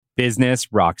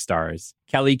Business rock stars.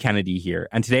 Kelly Kennedy here,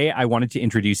 and today I wanted to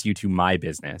introduce you to my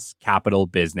business, Capital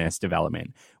Business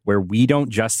Development, where we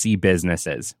don't just see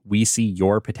businesses, we see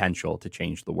your potential to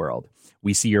change the world.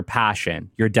 We see your passion,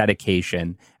 your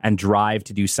dedication, and drive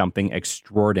to do something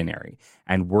extraordinary,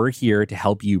 and we're here to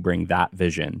help you bring that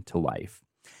vision to life.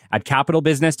 At Capital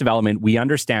Business Development, we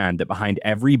understand that behind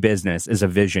every business is a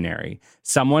visionary,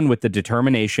 someone with the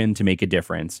determination to make a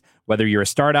difference. Whether you're a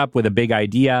startup with a big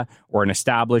idea or an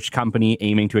established company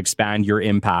aiming to expand your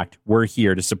impact, we're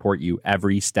here to support you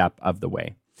every step of the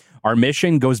way. Our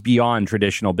mission goes beyond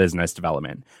traditional business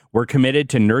development. We're committed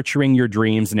to nurturing your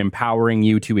dreams and empowering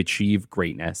you to achieve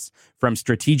greatness. From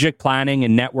strategic planning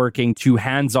and networking to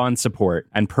hands-on support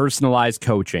and personalized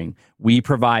coaching, we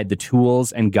provide the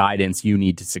tools and guidance you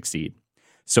need to succeed.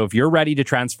 So if you're ready to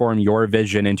transform your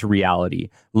vision into reality,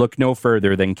 look no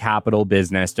further than Capital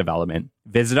Business Development.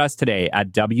 Visit us today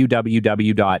at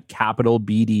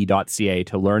www.capitalbd.ca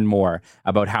to learn more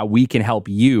about how we can help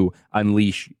you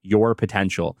unleash your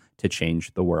potential to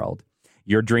change the world.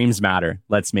 Your dreams matter.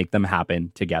 Let's make them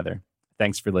happen together.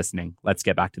 Thanks for listening. Let's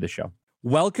get back to the show.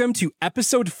 Welcome to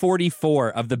episode 44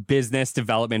 of the Business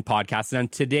Development Podcast.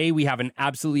 And today we have an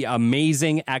absolutely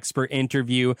amazing expert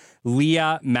interview,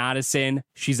 Leaha Mattinson.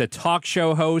 She's a talk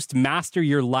show host, Master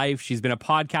Your Life. She's been a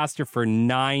podcaster for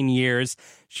 9 years.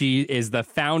 She is the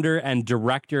founder and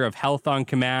director of Health on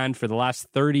Command for the last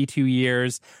 32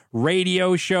 years,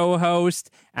 radio show host,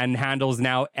 and handles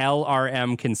now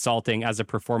LRM Consulting as a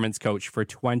performance coach for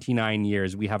 29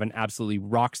 years. We have an absolutely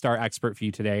rock star expert for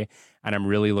you today, and I'm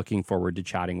really looking forward to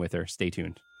chatting with her. Stay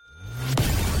tuned.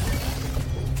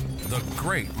 The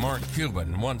great Mark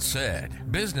Cuban once said,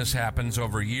 "Business happens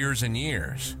over years and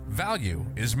years. Value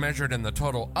is measured in the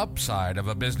total upside of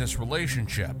a business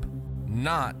relationship,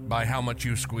 not by how much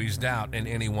you squeezed out in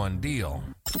any one deal."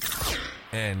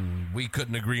 And we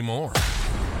couldn't agree more.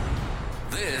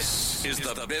 This is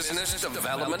the Business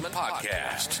Development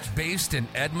Podcast, based in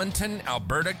Edmonton,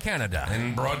 Alberta, Canada,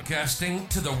 and broadcasting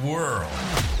to the world.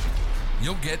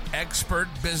 You'll get expert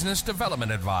business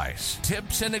development advice,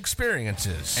 tips and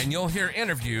experiences, and you'll hear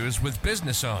interviews with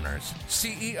business owners,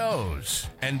 CEOs,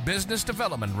 and business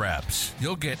development reps.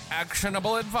 You'll get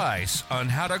actionable advice on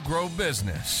how to grow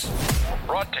business.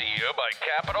 Brought to you by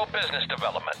Capital Business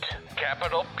Development,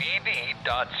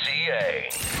 capitalbd.ca.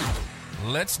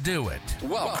 Let's do it.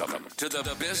 Welcome to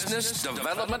the Business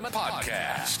Development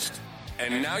Podcast.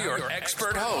 And now your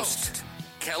expert host,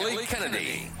 Kelly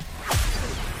Kennedy.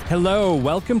 Hello,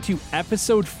 welcome to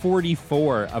episode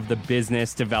 44 of the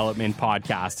Business Development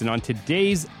Podcast. And on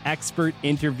today's expert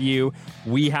interview,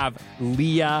 we have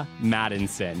Leaha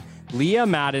Mattinson. Leaha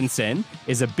Mattinson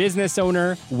is a business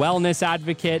owner, wellness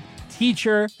advocate,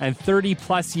 teacher, and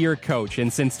 30-plus year coach.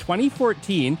 And since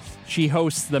 2014, she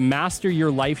hosts the Master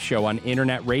Your Life show on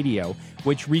internet radio,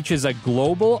 which reaches a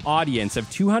global audience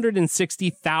of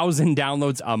 260,000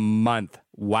 downloads a month.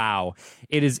 Wow.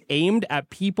 It is aimed at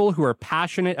people who are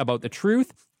passionate about the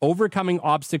truth, overcoming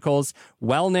obstacles,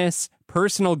 wellness,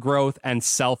 personal growth, and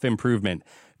self-improvement.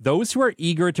 Those who are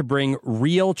eager to bring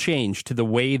real change to the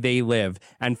way they live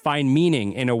and find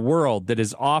meaning in a world that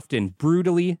is often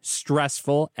brutally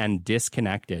stressful and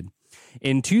disconnected.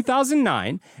 In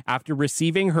 2009, after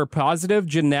receiving her positive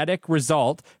genetic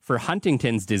result for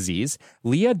Huntington's disease,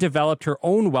 Leaha developed her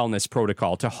own wellness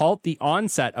protocol to halt the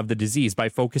onset of the disease by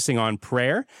focusing on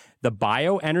prayer, the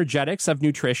bioenergetics of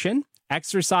nutrition,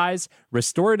 exercise,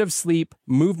 restorative sleep,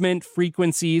 movement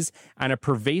frequencies, and a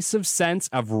pervasive sense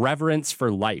of reverence for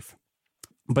life.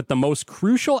 But the most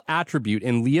crucial attribute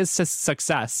in Leaha's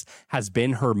success has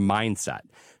been her mindset.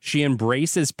 She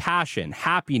embraces passion,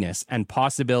 happiness, and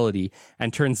possibility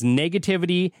and turns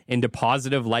negativity into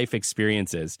positive life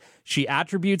experiences. She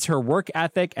attributes her work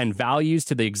ethic and values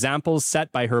to the examples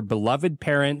set by her beloved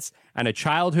parents and a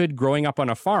childhood growing up on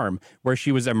a farm where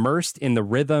she was immersed in the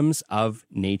rhythms of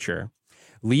nature.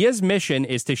 Leaha's mission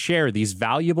is to share these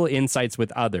valuable insights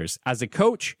with others. As a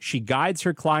coach, she guides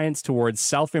her clients towards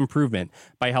self-improvement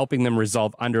by helping them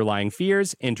resolve underlying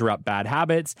fears, interrupt bad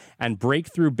habits, and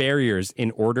break through barriers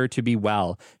in order to be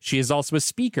well. She is also a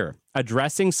speaker,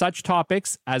 addressing such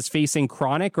topics as facing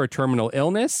chronic or terminal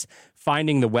illness,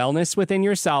 finding the wellness within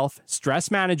yourself, stress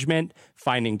management,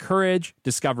 finding courage,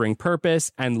 discovering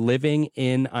purpose, and living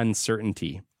in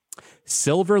uncertainty.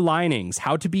 Silver Linings,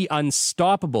 How to Be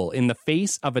Unstoppable in the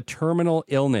Face of a Terminal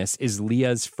Illness is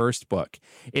Leaha's first book.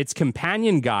 Its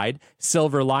companion guide,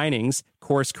 Silver Linings,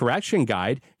 Course Correction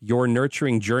Guide, Your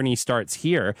Nurturing Journey Starts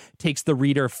Here, takes the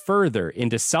reader further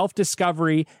into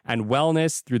self-discovery and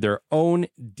wellness through their own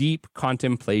deep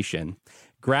contemplation.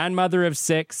 grandmother of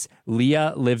 6.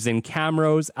 Leaha lives in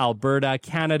Camrose, Alberta,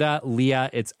 Canada. Leaha,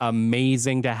 it's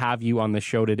amazing to have you on the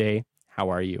show today. How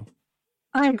are you?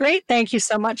 I'm great. Thank you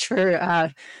so much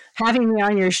for having me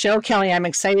on your show, Kelly. I'm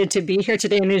excited to be here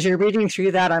today. And as you're reading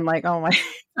through that, I'm like, oh my.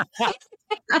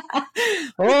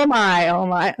 oh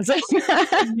my.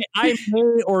 I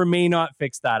may or may not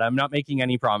fix that. I'm not making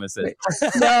any promises.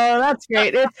 No, that's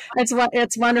great.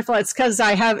 It's wonderful. It's because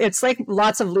it's like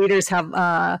lots of leaders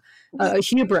have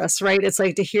hubris, right? It's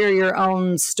like to hear your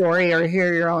own story or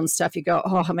hear your own stuff. You go,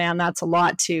 oh man, it's a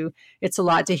lot to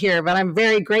hear. But I'm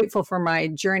very grateful for my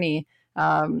journey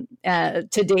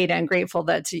to date, and grateful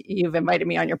that you've invited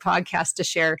me on your podcast to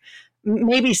share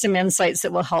maybe some insights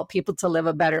that will help people to live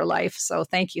a better life. So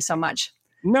thank you so much.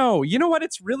 No, you know what?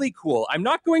 It's really cool. I'm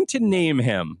not going to name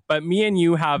him, but me and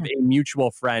you have a mutual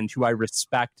friend who I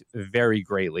respect very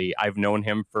greatly. I've known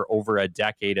him for over a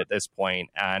decade at this point.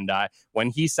 And when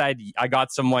he said, I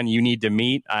got someone you need to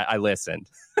meet, I listened.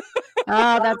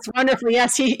 Oh, that's wonderful.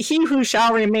 Yes, he who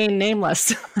shall remain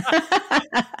nameless.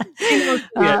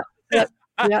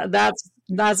 Yeah,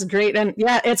 that's great. And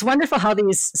yeah, it's wonderful how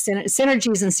these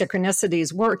synergies and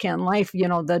synchronicities work in life. You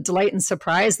know, the delight and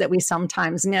surprise that we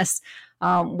sometimes miss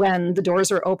when the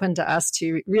doors are open to us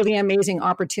to really amazing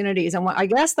opportunities. And I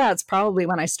guess that's probably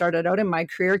when I started out in my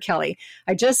career, Kelly.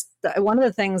 One of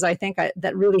the things I think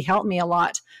that really helped me a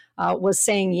lot was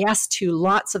saying yes to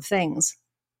lots of things.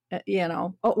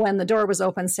 When the door was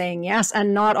open, saying yes,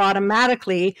 and not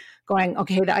automatically going,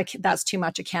 okay, that's too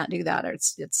much. I can't do that. Or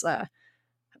it's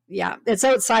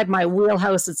outside my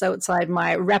wheelhouse. It's outside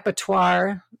my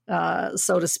repertoire,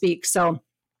 so to speak. So,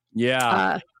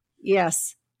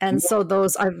 yes. And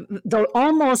so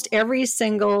almost every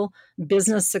single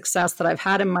business success that I've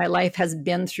had in my life has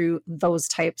been through those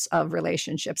types of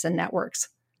relationships and networks.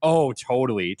 Oh,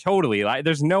 totally.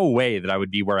 There's no way that I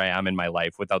would be where I am in my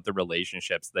life without the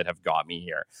relationships that have got me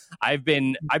here. I've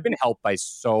been helped by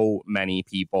so many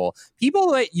people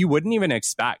that you wouldn't even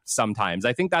expect sometimes.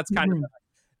 I think that's kind of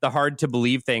the hard to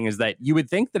believe thing, is that you would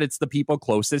think that it's the people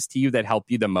closest to you that help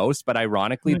you the most, but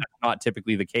ironically, that's not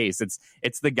typically the case.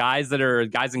 It's the guys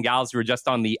and gals who are just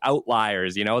on the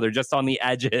outliers, they're just on the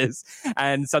edges,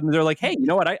 and suddenly they're like, hey, you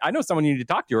know what? I know someone you need to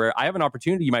talk to, or I have an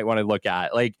opportunity you might want to look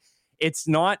at. Like, it's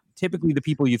not typically the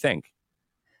people you think.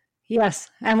 Yes.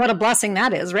 And what a blessing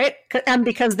that is, right? And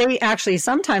because they actually,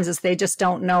 sometimes they just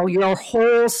don't know your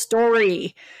whole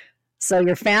story. So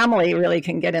your family really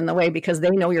can get in the way because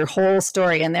they know your whole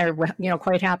story, and they're,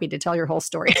 quite happy to tell your whole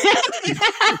story.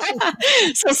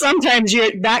 So sometimes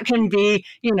that can be,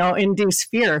 induce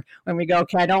fear when we go,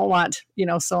 okay, I don't want,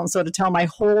 so-and-so to tell my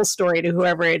whole story to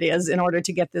whoever it is in order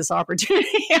to get this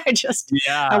opportunity.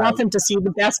 I want them to see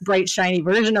the best, bright, shiny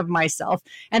version of myself.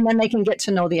 And then they can get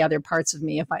to know the other parts of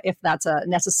me if that's a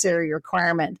necessary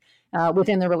requirement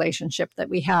within the relationship that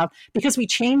we have, because we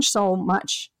change so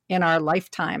much in our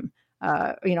lifetime.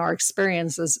 Our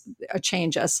experiences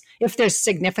change us. If they're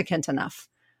significant enough,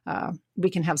 we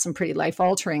can have some pretty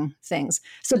life-altering things.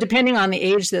 So depending on the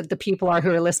age that the people are who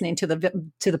are listening to the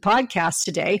podcast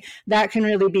today, that can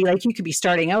really be like, you could be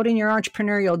starting out in your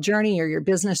entrepreneurial journey or your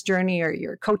business journey or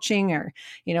your coaching or,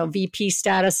 VP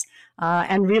status,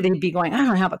 and really be going, I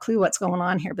don't have a clue what's going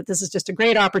on here, but this is just a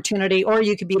great opportunity. Or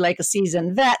you could be like a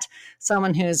seasoned vet,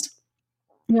 someone who's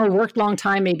worked a long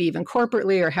time, maybe even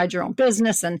corporately, or had your own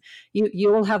business, and you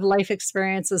will have life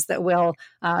experiences that will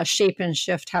shape and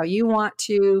shift how you want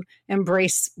to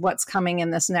embrace what's coming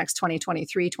in this next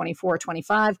 2023, 24,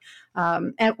 25.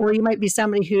 Or you might be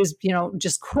somebody who's,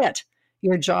 just quit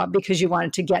your job because you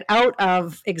wanted to get out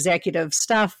of executive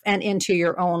stuff and into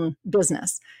your own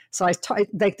business. So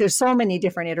there's so many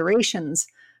different iterations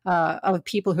of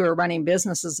people who are running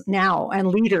businesses now and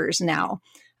leaders now.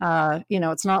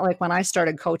 It's not like when I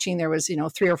started coaching, there was,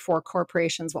 3 or 4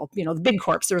 corporations. Well, the big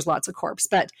corps, there's lots of corps,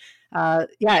 but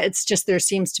it's just, there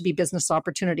seems to be business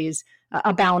opportunities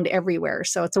abound everywhere.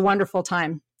 So it's a wonderful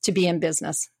time to be in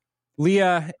business.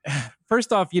 Leaha,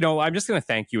 first off, I'm just going to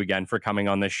thank you again for coming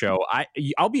on this show.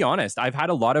 I'll be honest, I've had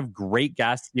a lot of great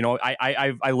guests.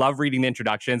 I love reading the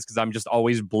introductions because I'm just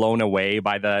always blown away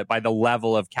by the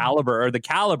level of caliber, or the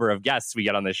caliber of guests we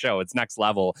get on this show. It's next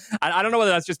level. I don't know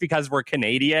whether that's just because we're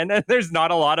Canadian and there's not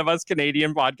a lot of us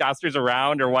Canadian podcasters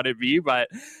around, or what it be, but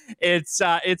it's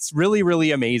really,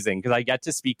 really amazing because I get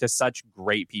to speak to such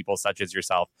great people such as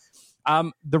yourself.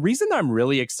 The reason that I'm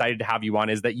really excited to have you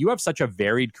on is that you have such a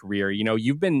varied career.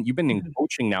 You've been in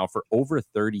coaching now for over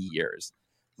 30 years.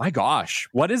 My gosh,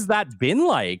 what has that been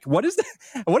like? What is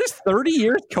 30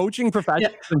 years coaching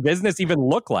professionals in business even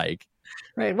look like?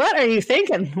 Right. What are you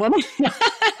thinking, woman?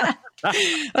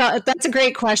 That's a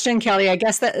great question, Kelly. I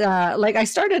guess that, I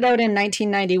started out in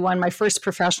 1991. My first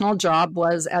professional job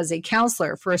was as a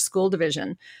counselor for a school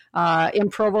division in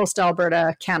Provost,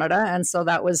 Alberta, Canada. And so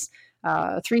that was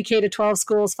 3 K to 12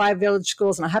 schools, 5 village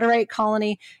schools, and a Hutterite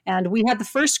colony. And we had the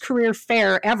first career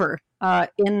fair ever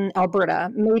in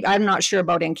Alberta. Maybe, I'm not sure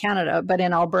about in Canada, but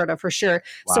in Alberta for sure.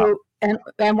 Wow. So,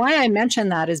 and why I mention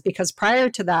that is because prior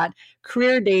to that,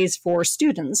 career days for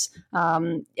students,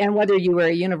 and whether you were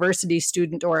a university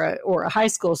student or a high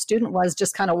school student, was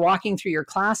just kind of walking through your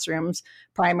classrooms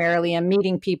primarily and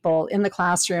meeting people in the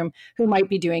classroom who might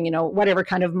be doing, whatever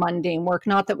kind of mundane work.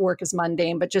 Not that work is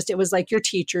mundane, but just it was like your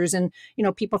teachers and,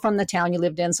 people from the town you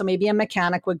lived in. So maybe a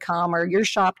mechanic would come or your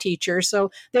shop teacher.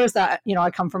 So there's that, I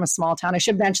come from a small town. I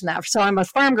should mention that. So I'm a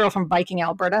farm girl from Viking,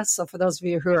 Alberta. So for those of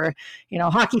you who are,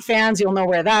 hockey fans, you'll know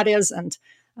where that is.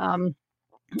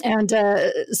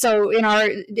 So in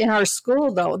our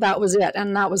school, though, that was it.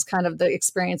 And that was kind of the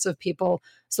experience of people.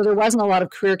 So there wasn't a lot of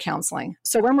career counseling.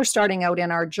 So when we're starting out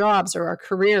in our jobs or our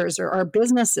careers or our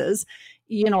businesses,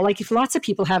 if lots of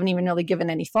people haven't even really given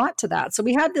any thought to that. So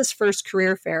we had this first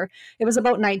career fair. It was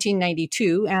about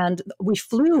 1992. And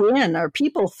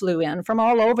people flew in from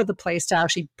all over the place to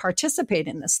actually participate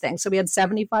in this thing. So we had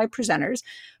 75 presenters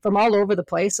from all over the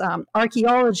place,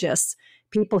 archaeologists,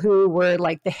 people who were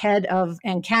like the head of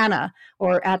Ancana,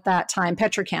 or at that time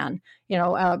Petrocan,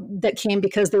 that came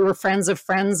because they were friends of,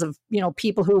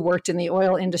 people who worked in the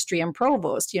oil industry in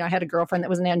Provost. I had a girlfriend that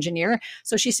was an engineer.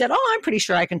 So she said, oh, I'm pretty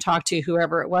sure I can talk to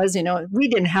whoever it was. We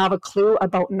didn't have a clue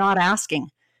about not asking.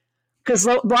 Because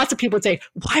lots of people would say,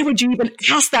 why would you even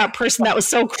ask that person? That was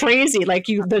so crazy. Like,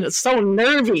 you've been so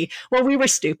nervy. Well, we were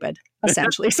stupid,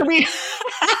 essentially. So we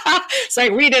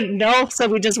didn't know. So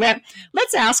we just went,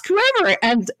 let's ask whoever.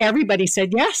 And everybody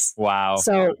said yes. Wow.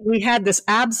 So we had this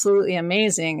absolutely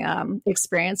amazing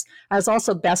experience. I was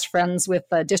also best friends with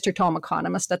the district home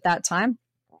economist at that time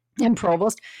in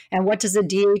Provost. And what does a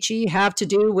DHE have to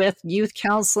do with youth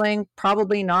counseling?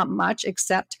 Probably not much,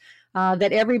 except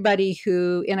that everybody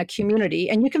who in a community,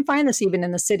 and you can find this even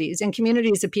in the cities, in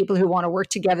communities of people who want to work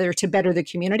together to better the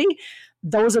community,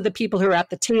 those are the people who are at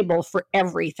the table for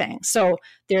everything. So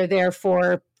they're there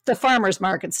for the farmers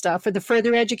market stuff, for the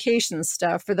further education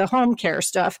stuff, for the home care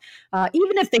stuff.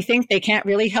 Even if they think they can't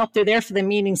really help, they're there for the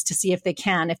meetings to see if they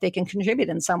can contribute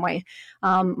in some way.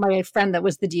 My friend that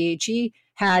was the DHE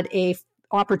had a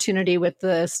opportunity with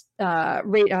the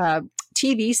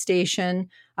TV station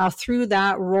through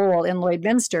that role in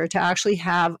Lloydminster to actually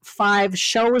have 5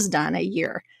 shows done a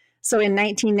year. So in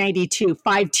 1992,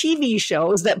 5 TV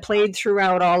shows that played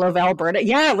throughout all of Alberta.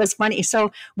 Yeah, it was funny.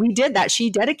 So we did that. She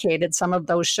dedicated some of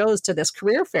those shows to this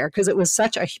career fair because it was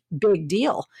such a big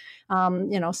deal.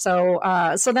 So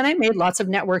then I made lots of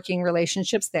networking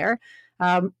relationships there.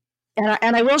 And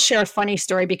I will share a funny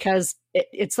story because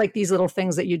it's like these little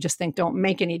things that you just think don't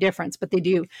make any difference, but they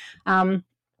do.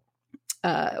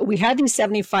 We had these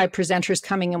 75 presenters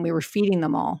coming and we were feeding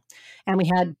them all. And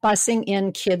we had busing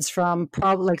in kids from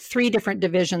probably like 3 different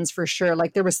divisions for sure.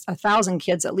 Like there was 1,000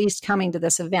 kids at least coming to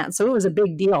this event. So it was a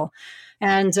big deal.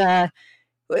 And I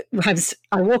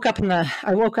woke up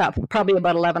probably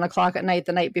about 11 o'clock at night,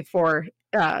 the night before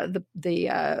the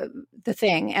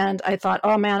thing. And I thought,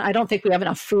 oh man, I don't think we have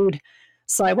enough food.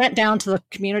 So I went down to the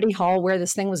community hall where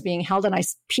this thing was being held, and I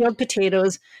peeled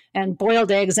potatoes and boiled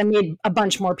eggs and made a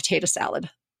bunch more potato salad.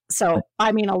 So,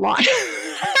 I mean, a lot.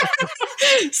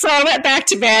 So I went back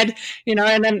to bed,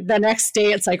 and then the next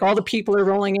day it's like all the people are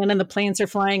rolling in and the planes are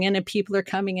flying in and people are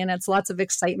coming in. It's lots of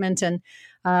excitement. And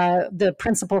the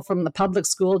principal from the public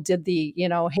school did the,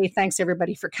 hey, thanks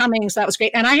everybody for coming. So that was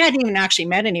great. And I hadn't even actually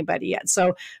met anybody yet.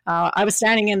 So I was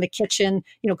standing in the kitchen,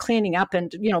 cleaning up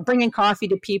and, bringing coffee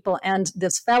to people. And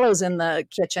this fellow's in the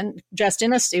kitchen dressed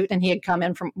in a suit, and he had come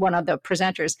in from one of the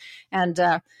presenters. And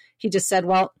he just said,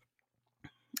 well,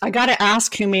 I got to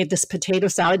ask who made this potato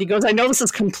salad. He goes, I know this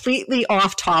is completely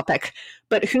off topic,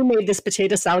 but who made this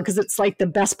potato salad? Because it's like the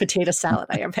best potato salad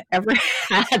I have ever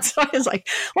had. So I was like,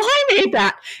 well, I made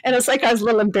that. And it's like I was a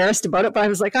little embarrassed about it, but I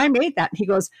was like, I made that. And he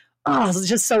goes, oh, this is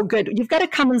just so good. You've got to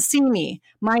come and see me.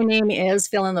 My name is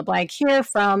fill in the blank here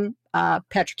from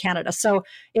Petro-Canada. So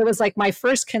it was like my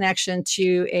first connection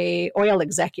to a oil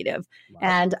executive. Wow.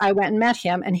 And I went and met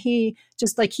him, and he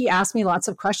asked me lots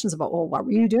of questions about, well, what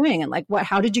were you doing? And like,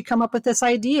 how did you come up with this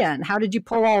idea? And how did you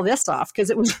pull all this off? Because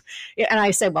and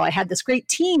I said, well, I had this great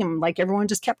team. Like everyone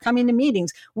just kept coming to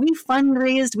meetings. We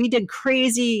fundraised, we did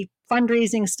crazy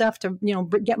fundraising stuff to,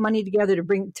 get money together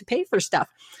to pay for stuff.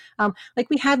 Like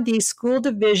we had the school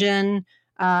division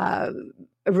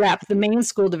rep, the main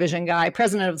school division guy,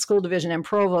 president of the school division in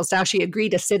Provost, actually agreed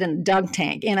to sit in a dunk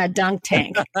tank, in a dunk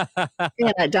tank.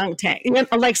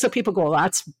 Like, so people go,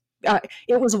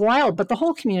 it was wild, but the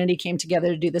whole community came together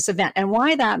to do this event. And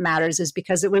why that matters is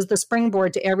because it was the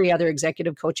springboard to every other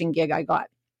executive coaching gig I got.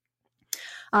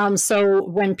 So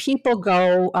when people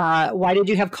go, why did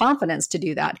you have confidence to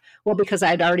do that? Well, because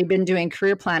I'd already been doing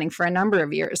career planning for a number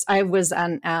of years. I was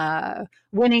a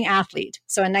winning athlete.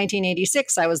 So in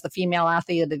 1986, I was the female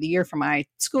athlete of the year for my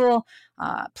school,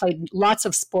 played lots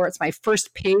of sports. My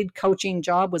first paid coaching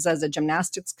job was as a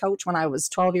gymnastics coach when I was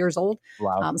 12 years old.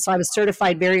 Wow. So I was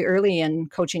certified very early in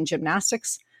coaching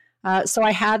gymnastics. So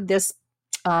I had this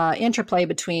interplay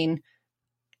between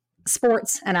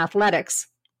sports and athletics,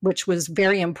 which was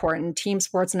very important, team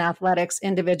sports and athletics,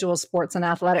 individual sports and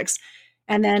athletics.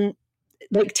 And then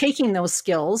like taking those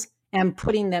skills and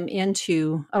putting them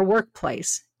into a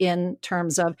workplace in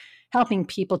terms of helping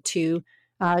people to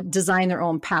design their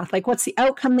own path. Like, what's the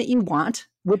outcome that you want,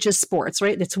 which is sports,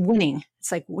 right? It's winning.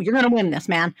 It's like, well, you're going to win this,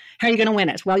 man. How are you going to win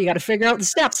it? Well, you got to figure out the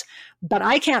steps, but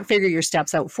I can't figure your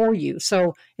steps out for you.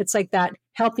 So it's like that,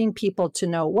 helping people to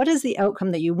know what is the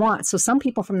outcome that you want. So some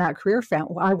people from that career found,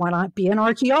 well, I want to be an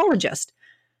archaeologist.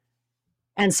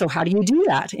 And so how do you do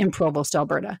that in Provost,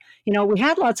 Alberta? You know, we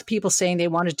had lots of people saying they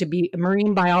wanted to be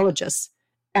marine biologists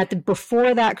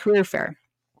before that career fair.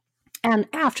 And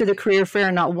after the career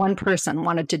fair, not one person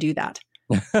wanted to do that.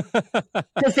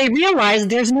 Because they realized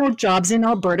there's no jobs in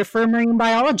Alberta for a marine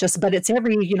biologist, but it's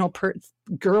every,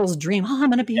 girl's dream. Oh, I'm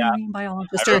going to be a marine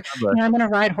biologist, or I'm going to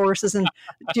ride horses and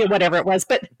do whatever it was.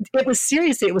 But it was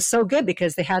seriously, it was so good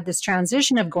because they had this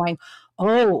transition of going,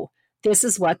 oh, this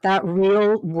is what that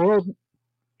real world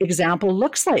example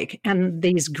looks like. And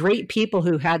these great people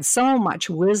who had so much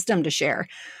wisdom to share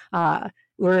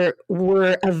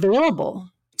were available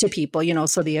to people,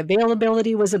 so the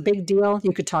availability was a big deal.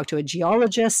 You could talk to a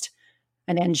geologist,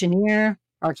 an engineer,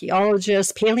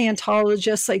 archaeologist,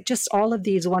 paleontologist, like just all of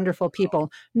these wonderful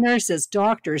people, nurses,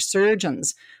 doctors,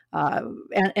 surgeons,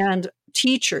 and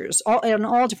teachers, and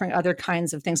all different other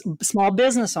kinds of things. Small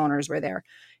business owners were there.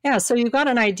 Yeah, so you got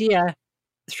an idea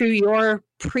through your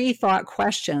pre-thought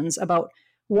questions about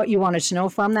what you wanted to know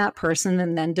from that person,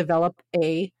 and then develop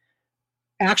a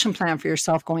action plan for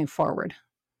yourself going forward.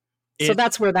 So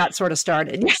that's where that sort of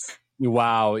started.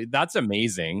 Wow, that's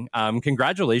amazing.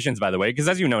 Congratulations, by the way, because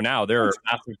as you know now, there are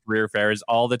massive career fairs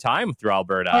all the time through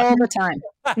Alberta. All the time.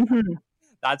 Mm-hmm.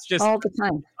 That's just all the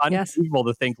time. Unbelievable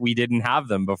to think we didn't have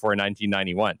them before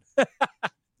 1991.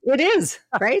 It is,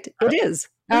 right? It is.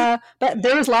 But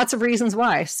there was lots of reasons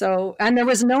why. So, and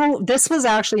this was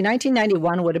actually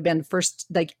 1991 would have been first,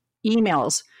 like,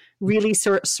 emails really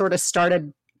sort of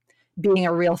started being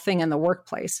a real thing in the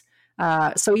workplace.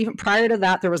 So even prior to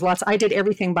that, there was I did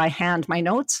everything by hand. My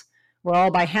notes were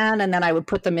all by hand, and then I would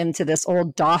put them into this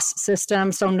old DOS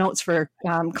system. So notes for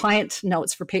client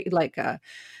notes for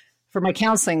my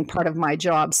counseling part of my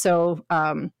job. So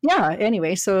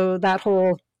anyway, so that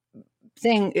whole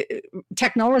thing,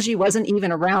 technology wasn't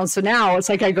even around. So now it's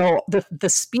like I go, the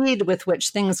speed with which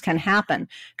things can happen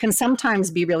can sometimes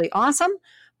be really awesome,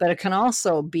 but it can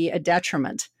also be a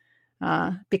detriment.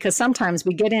 Because sometimes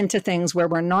we get into things where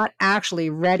we're not actually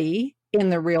ready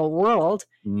in the real world,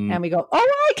 and we go,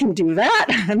 oh, I can do that.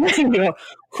 And then you go,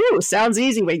 whew, sounds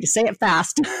easy when you say it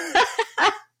fast.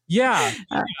 Yeah.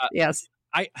 Yes.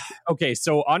 Okay.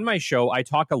 So on my show, I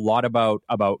talk a lot about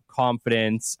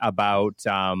confidence, about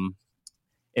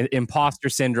imposter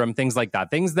syndrome, things like that,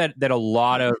 things that a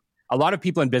lot of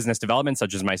people in business development,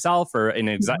 such as myself, or in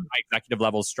executive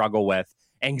levels, struggle with.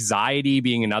 Anxiety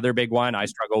being another big one. I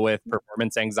struggle with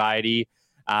performance anxiety.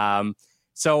 And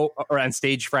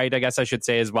stage fright, I guess I should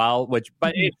say as well, but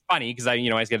it's funny because I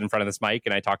get in front of this mic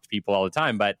and I talk to people all the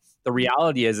time, but the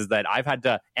reality is that I've had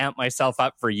to amp myself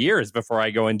up for years before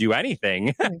I go and do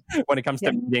anything when it comes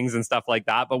to meetings and stuff like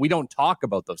that. But we don't talk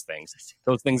about those things.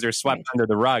 Those things are swept under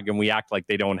the rug and we act like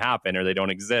they don't happen or they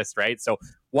don't exist, right? So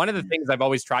one of the things I've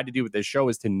always tried to do with this show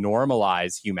is to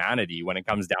normalize humanity when it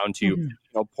comes down to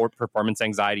poor performance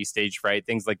anxiety, stage fright,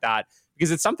 things like that, because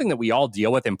it's something that we all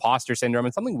deal with. Imposter syndrome,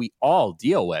 and something we all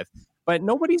deal with, but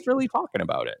nobody's really talking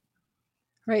about it.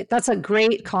 Right. That's a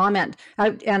great comment.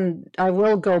 And I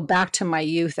will go back to my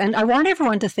youth. And I want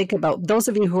everyone to think about those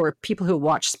of you who are people who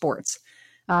watch sports.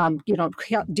 Have you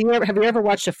ever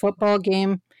watched a football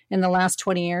game in the last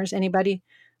 20 years? Anybody?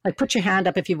 Like, put your hand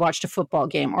up if you've watched a football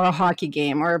game or a hockey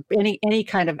game or any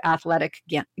kind of athletic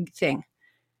thing.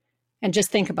 And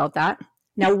just think about that.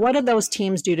 Now, what do those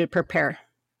teams do to prepare?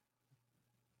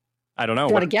 I don't know.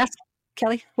 Do you want to guess,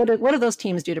 Kelly? What do those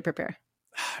teams do to prepare?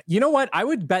 You know what? I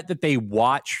would bet that they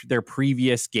watch their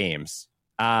previous games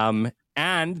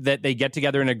And that they get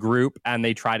together in a group and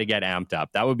they try to get amped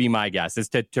up. That would be my guess, is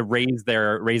to raise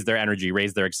their energy,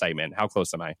 raise their excitement. How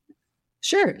close am I?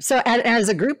 Sure. So as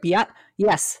a group,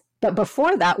 yes. But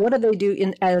before that, what do they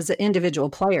do as individual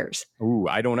players? Ooh,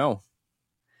 I don't know.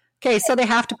 Okay, so they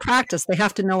have to practice. They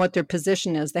have to know what their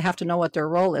position is. They have to know what their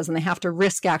role is, and they have to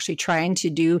risk actually trying to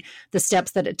do the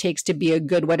steps that it takes to be a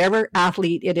good whatever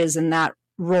athlete it is in that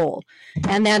role.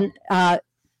 And then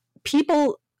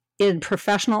people in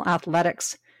professional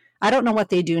athletics, I don't know what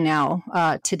they do now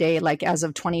today, like as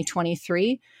of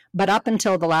 2023, but up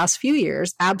until the last few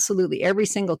years, absolutely every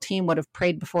single team would have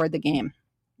prayed before the game.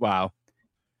 Wow.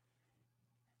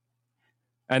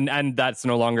 And that's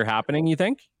no longer happening, you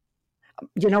think?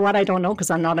 You know what? I don't know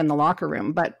because I'm not in the locker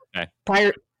room, but okay.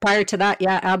 Prior to that,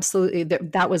 yeah, absolutely.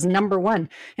 That was number one.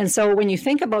 And so when you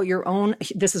think about your own,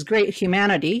 this is great.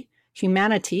 Humanity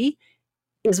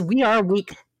is we are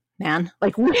weak, man.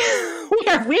 Like we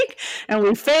are weak and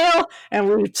we fail and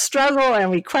we struggle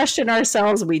and we question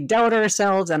ourselves. We doubt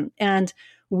ourselves and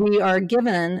we are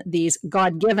given these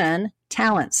God-given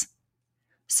talents.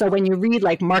 So when you read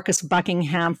like Marcus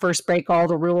Buckingham, First Break All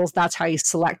the Rules, that's how you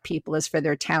select people, is for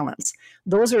their talents.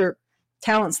 Those are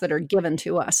talents that are given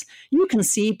to us. You can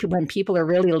see when people are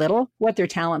really little what their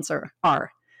talents are.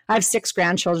 I have 6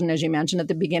 grandchildren, as you mentioned at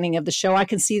the beginning of the show. I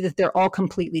can see that they're all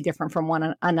completely different from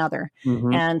one another.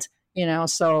 Mm-hmm. And,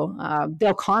 so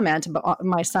they'll comment,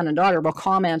 my son and daughter will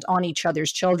comment on each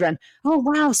other's children. Oh,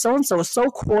 wow, so-and-so is so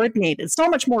coordinated, so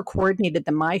much more coordinated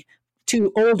than my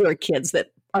 2 older kids that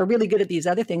are really good at these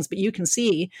other things, but you can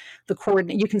see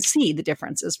the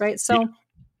differences, right? So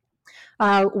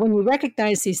when you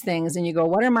recognize these things and you go,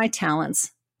 what are my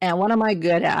talents and what am I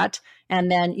good at?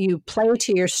 And then you play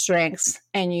to your strengths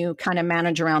and you kind of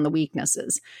manage around the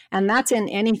weaknesses. And that's in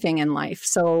anything in life.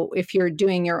 So if you're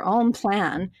doing your own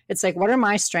plan, it's like, what are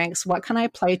my strengths? What can I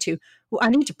play to? Well, I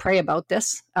need to pray about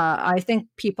this. I think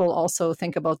people also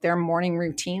think about their morning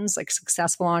routines, like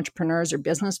successful entrepreneurs or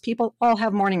business people all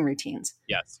have morning routines.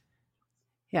 Yes.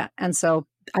 Yeah. And so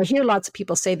I hear lots of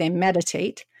people say they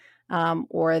meditate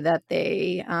or that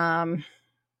they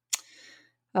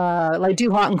like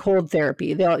do hot and cold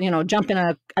therapy. They'll, jump in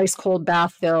a ice cold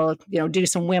bath. They'll, do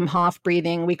some Wim Hof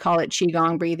breathing. We call it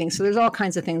Qigong breathing. So there's all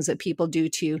kinds of things that people do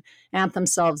to amp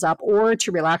themselves up or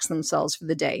to relax themselves for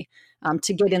the day,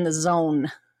 to get in the zone.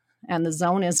 And the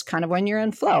zone is kind of when you're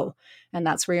in flow. And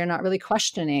that's where you're not really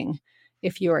questioning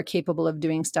if you are capable of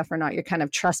doing stuff or not. You're kind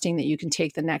of trusting that you can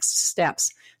take the next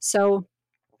steps. So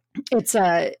it's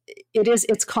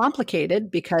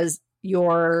complicated because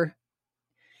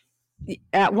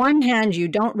at one hand, you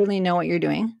don't really know what you're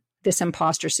doing. This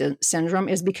imposter syndrome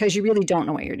is because you really don't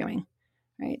know what you're doing,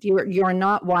 right? You're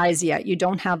not wise yet. You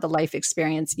don't have the life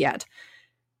experience yet.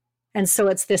 And so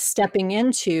it's this stepping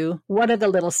into what are the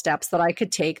little steps that I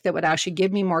could take that would actually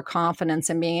give me more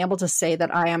confidence in being able to say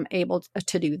that I am able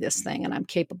to do this thing and I'm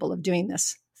capable of doing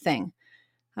this thing.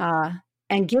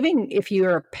 And giving, if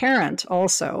you're a parent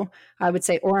also, I would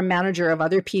say, or a manager of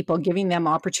other people, giving them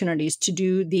opportunities to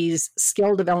do these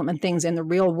skill development things in the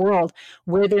real world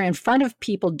where they're in front of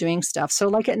people doing stuff. So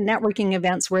like at networking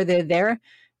events where they're there,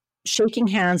 shaking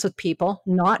hands with people,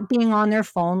 not being on their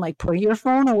phone, like put your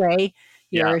phone away.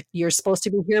 You're supposed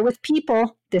to be here with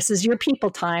people. This is your people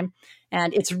time.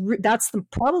 And that's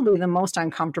probably the most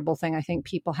uncomfortable thing I think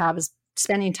people have is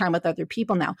spending time with other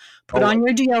people now. Put on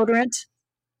your deodorant.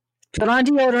 Put on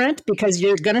deodorant because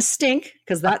you're going to stink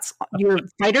because that's your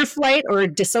fight or flight or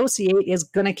dissociate is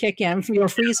going to kick in for your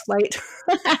freeze flight.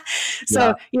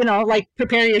 So, like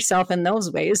prepare yourself in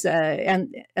those ways.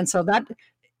 And so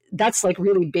that's like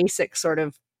really basic sort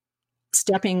of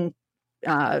stepping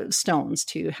stones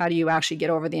to how do you actually get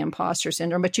over the imposter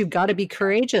syndrome, but you've got to be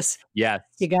courageous. Yes.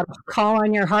 You got to call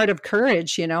on your heart of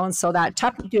courage, and so that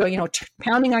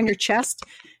pounding on your chest,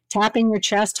 tapping your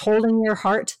chest, holding your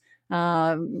heart,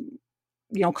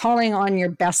 calling on your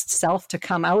best self to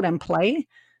come out and play.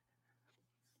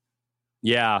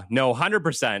 Yeah, no,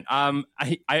 100%.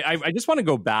 I just want to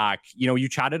go back. You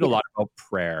chatted a lot about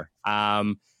prayer.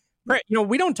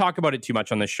 We don't talk about it too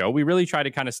much on this show. We really try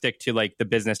to kind of stick to like the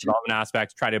business development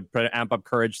aspects, try to amp up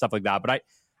courage, stuff like that. But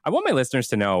I want my listeners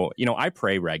to know, I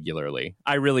pray regularly.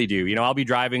 I really do. I'll be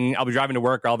driving to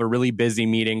work. I'll have a really busy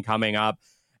meeting coming up.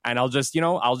 And I'll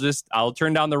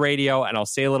turn down the radio and I'll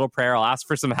say a little prayer. I'll ask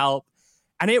for some help.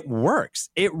 And it works.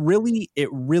 It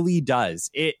really does.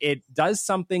 It does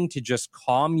something to just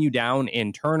calm you down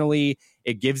internally.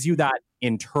 It gives you that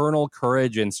internal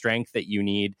courage and strength that you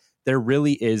need. There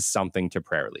really is something to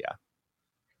prayer, Leah.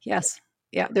 Yes.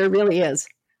 Yeah, there really is.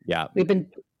 Yeah. We've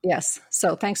been Yes.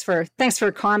 So thanks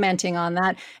for commenting on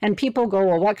that. And people go,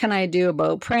 well, what can I do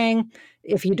about praying?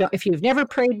 If you've never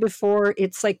prayed before,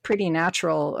 it's like pretty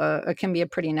natural. It can be a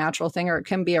pretty natural thing, or it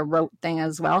can be a rote thing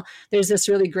as well. There's this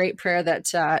really great prayer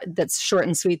that's short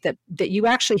and sweet that you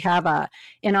actually have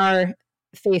in our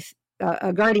faith,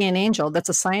 a guardian angel that's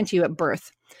assigned to you at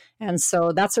birth. And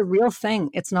so that's a real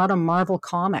thing. It's not a Marvel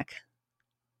comic.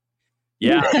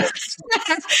 Yeah.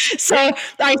 So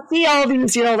I see all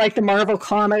these, like the Marvel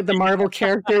comic, the Marvel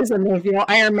characters, and the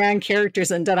Iron Man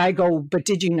characters, and then I go, but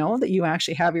did you know that you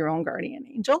actually have your own guardian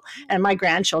angel? And my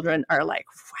grandchildren are like,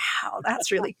 wow,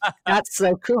 that's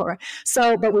so cool. Right?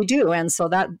 So, but we do, and so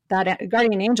that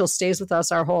guardian angel stays with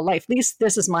us our whole life. At least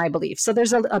this is my belief. So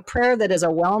there's a prayer that is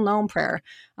a well-known prayer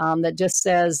that just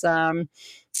says, how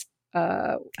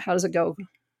does it go?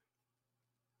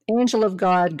 Angel of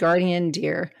God, guardian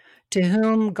dear, to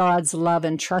whom God's love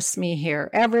entrusts me here,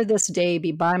 ever this day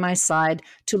be by my side,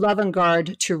 to love and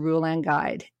guard, to rule and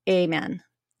guide. Amen.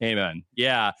 Amen.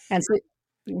 Yeah. And so,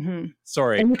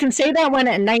 sorry. And you can say that one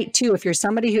at night too, if you're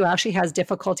somebody who actually has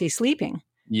difficulty sleeping.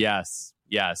 Yes.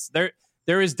 There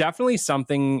is definitely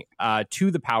something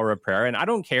to the power of prayer. And I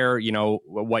don't care,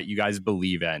 what you guys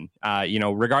believe in,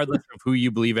 regardless of who you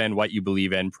believe in, what you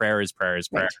believe in, prayer is prayer is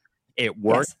prayer. Right. It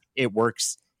works. Yes. It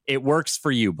works. It works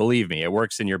for you. Believe me, it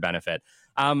works in your benefit.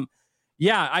 I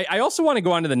also want to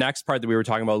go on to the next part that we were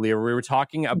talking about, Leah. We were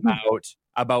talking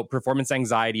about performance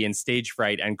anxiety and stage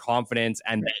fright and confidence,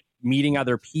 and that meeting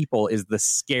other people is the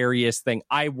scariest thing.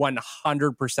 I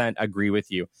 100% agree with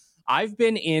you. I've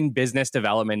been in business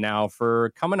development now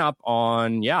for coming up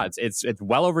on, it's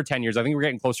well over 10 years. I think we're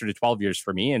getting closer to 12 years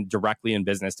for me, and directly in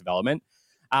business development.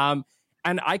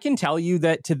 And I can tell you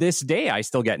that to this day, I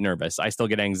still get nervous. I still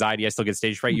get anxiety. I still get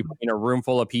stage fright. You put me in a room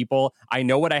full of people. I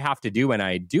know what I have to do and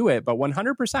I do it, but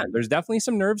 100%, there's definitely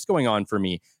some nerves going on for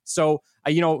me. So,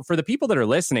 for the people that are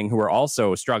listening who are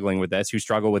also struggling with this, who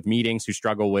struggle with meetings, who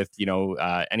struggle with,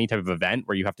 any type of event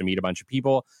where you have to meet a bunch of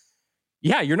people,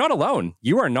 you're not alone.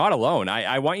 You are not alone.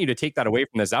 I want you to take that away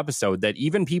from this episode, that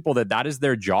even people that is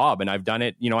their job, and I've done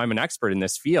it, I'm an expert in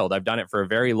this field. I've done it for a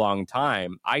very long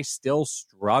time. I still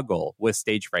struggle with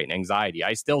stage fright and anxiety.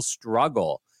 I still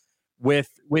struggle with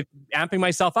amping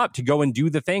myself up to go and do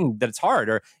the thing that's hard.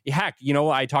 Or heck,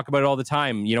 I talk about it all the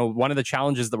time. One of the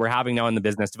challenges that we're having now in the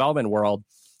business development world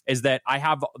is that I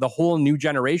have the whole new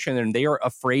generation, and they are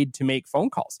afraid to make phone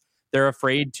calls. They're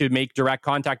afraid to make direct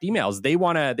contact emails. They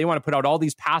want to put out all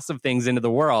these passive things into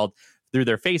the world through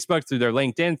their Facebook, through their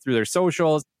LinkedIn, through their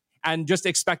socials, and just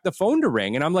expect the phone to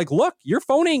ring. And I'm like, look, your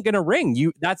phone ain't going to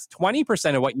ring. That's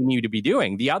 20% of what you need to be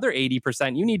doing. The other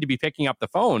 80%, you need to be picking up the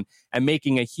phone and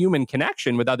making a human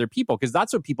connection with other people, because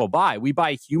that's what people buy. We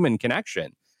buy human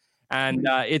connection. And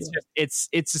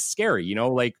it's scary,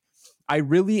 I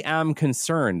really am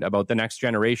concerned about the next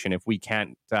generation if we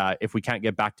can't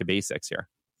get back to basics here.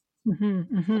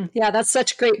 Yeah, that's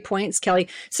such great points, Kelly.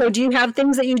 So do you have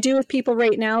things that you do with people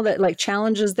right now, that like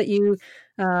challenges that you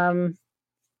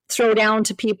throw down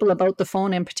to people about the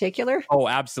phone in particular? Oh,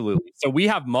 absolutely. So we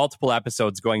have multiple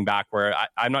episodes going back where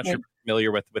I'm not sure if you're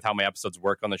familiar with how my episodes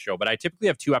work on the show, but I typically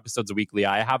have 2 episodes a weekly.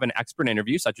 I have an expert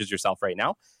interview, such as yourself right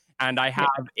now. And I have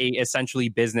a essentially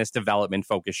business development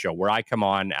focused show where I come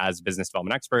on as business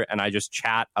development expert and I just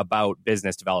chat about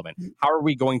business development. How are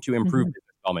we going to improve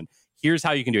business development? Here's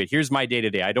how you can do it. Here's my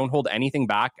day-to-day. I don't hold anything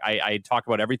back. I talk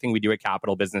about everything we do at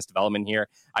Capital Business Development here.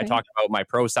 I talk about my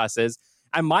processes.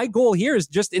 And my goal here is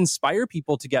just inspire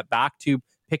people to get back to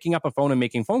picking up a phone and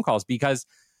making phone calls, because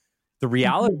the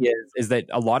reality is that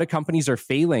a lot of companies are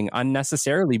failing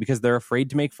unnecessarily because they're afraid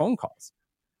to make phone calls.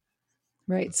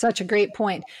 Right. Such a great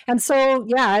point. And so,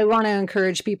 I want to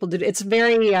encourage people to do, it's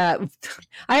very, I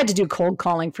had to do cold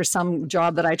calling for some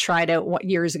job that I tried out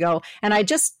years ago. And I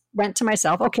just went to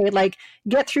myself, okay, like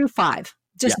get through 5,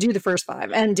 just do the first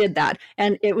 5, and did that.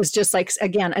 And it was just like,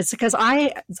 again, it's because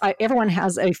everyone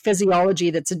has a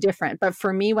physiology that's different. But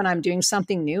for me, when I'm doing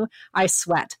something new, I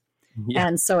sweat. Yeah.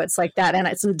 And so it's like that. And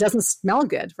it doesn't smell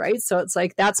good, right? So it's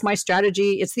like, that's my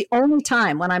strategy. It's the only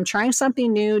time when I'm trying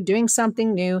something new, doing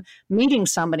something new, meeting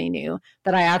somebody new,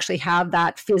 that I actually have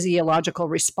that physiological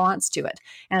response to it.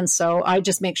 And so I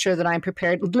just make sure that I'm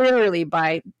prepared literally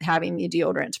by having the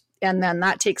deodorant. And then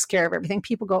that takes care of everything.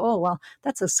 People go, oh, well,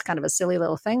 that's kind of a silly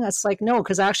little thing. That's like, no,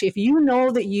 because actually, if you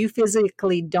know that you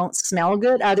physically don't smell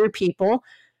good, other people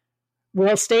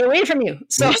will stay away from you.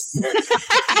 So,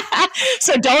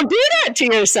 so don't do that to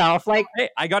yourself. Like, hey,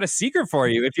 I got a secret for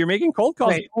you. If you're making cold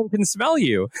calls, no one can smell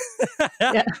you.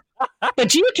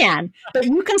 But you can. But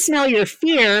you can smell your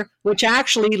fear, which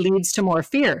actually leads to more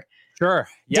fear. Sure.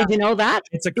 Yeah. Did you know that?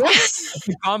 It's a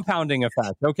compounding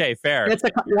effect. Okay, fair.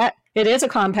 It is a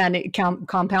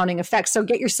compounding effect. So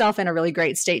get yourself in a really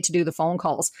great state to do the phone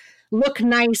calls. Look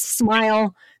nice,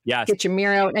 smile, Yes. Get your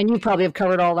mirror out. And you probably have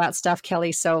covered all that stuff,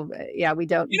 Kelly. So we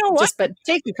don't. You know what? But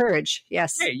take the courage.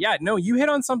 Yes. Hey, yeah, no, you hit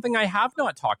on something I have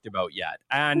not talked about yet.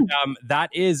 And that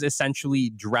is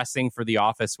essentially dressing for the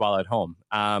office while at home.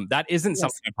 That isn't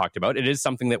something I've talked about. It is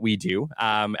something that we do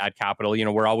at Capital. You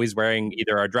know, we're always wearing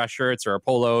either our dress shirts or our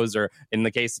polos, or in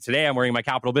the case of today, I'm wearing my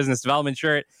Capital Business Development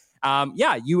shirt.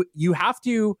 You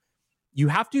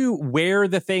have to wear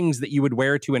the things that you would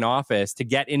wear to an office to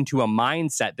get into a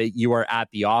mindset that you are at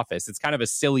the office. It's kind of a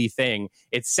silly thing.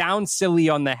 It sounds silly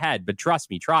on the head, but trust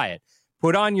me, try it.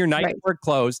 Put on your night work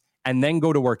clothes and then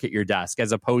go to work at your desk,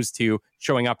 as opposed to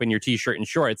showing up in your t-shirt and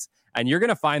shorts. And you're going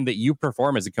to find that you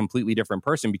perform as a completely different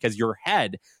person because your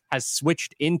head has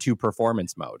switched into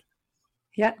performance mode.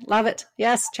 Yeah, love it.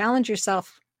 Yes, challenge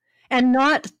yourself. And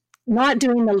not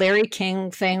doing the Larry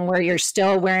King thing where you're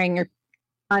still wearing your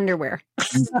underwear.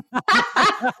 Home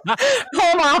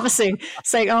officing.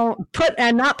 Say,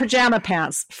 not pajama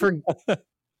pants, for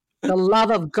the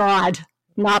love of God,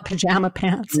 not pajama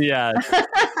pants. Yeah.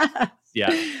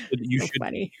 Yeah. You should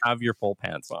have your full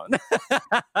pants on.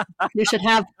 You should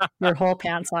have your whole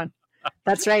pants on.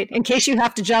 That's right. In case you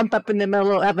have to jump up in the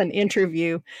middle of an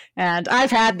interview. And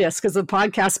I've had this because the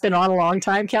podcast's been on a long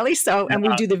time, Kelly. So, and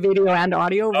we do the video and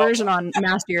audio version on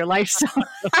Master Your Life. So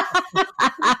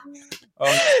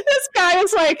this guy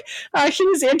is like,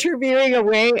 he's interviewing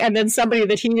away, and then somebody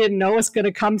that he didn't know was going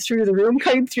to come through the room,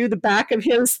 came through the back of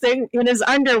his thing in his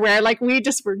underwear. Like, we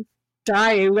just were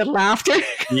dying with laughter.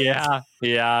 Yeah.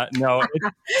 No.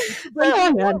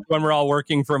 When we're all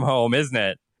working from home, isn't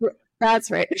it?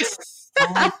 That's right.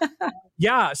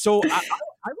 Yeah. So I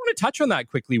want to touch on that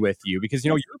quickly with you because,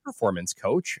 you're a performance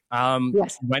coach.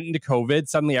 Yes. Went into COVID.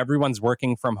 Suddenly everyone's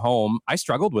working from home. I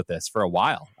struggled with this for a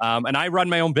while. And I run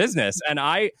my own business, and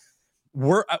I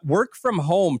work from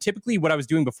home. Typically what I was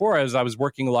doing before is I was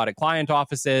working a lot at client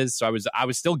offices. So I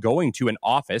was still going to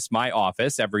my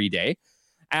office every day.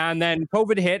 And then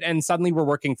COVID hit, and suddenly we're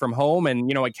working from home.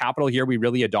 And, at Capital here, we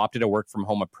really adopted a work from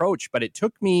home approach, but it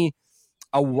took me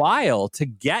a while to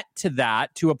get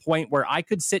to a point where I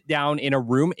could sit down in a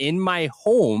room in my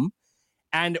home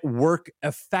and work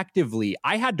effectively.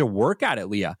 I had to work at it,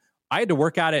 Leah. I had to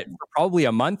work at it for probably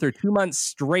a month or 2 months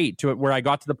straight to where I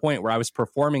got to the point where I was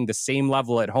performing the same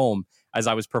level at home as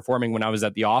I was performing when I was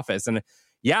at the office. And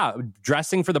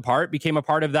dressing for the part became a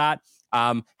part of that.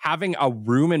 Having a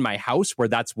room in my house where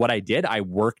that's what I did. I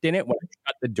worked in it. When I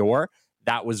shut the door,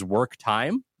 that was work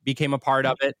time, became a part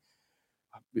of it.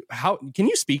 How can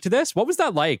you speak to this? What was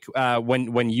that like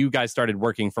when you guys started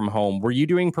working from home? Were you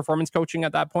doing performance coaching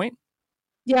at that point?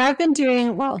 Yeah, I've been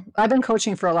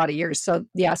coaching for a lot of years. So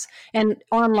yes. And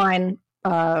online,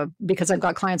 because I've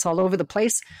got clients all over the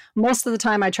place. Most of the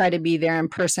time I try to be there in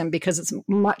person because it's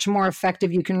much more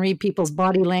effective. You can read people's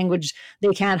body language. They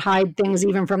can't hide things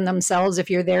even from themselves if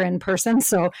you're there in person.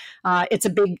 So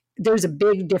there's a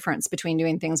big difference between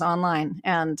doing things online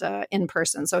and in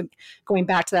person. So going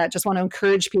back to that, just want to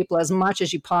encourage people as much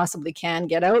as you possibly can,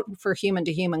 get out for human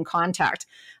to human contact.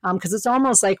 Because it's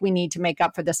almost like we need to make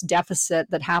up for this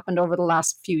deficit that happened over the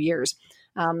last few years.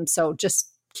 So just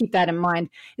keep that in mind.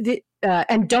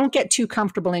 And don't get too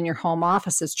comfortable in your home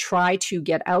offices. Try to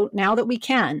get out now that we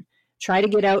can. Try to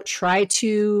get out. Try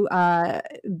to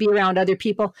be around other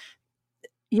people.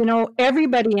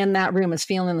 Everybody in that room is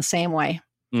feeling the same way.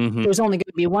 Mm-hmm. There's only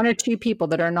going to be one or two people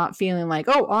that are not feeling like,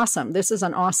 oh, awesome. This is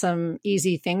an awesome,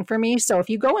 easy thing for me. So if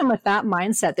you go in with that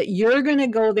mindset that you're going to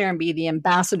go there and be the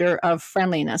ambassador of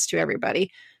friendliness to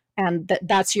everybody, and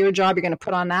that's your job, you're going to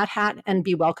put on that hat and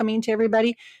be welcoming to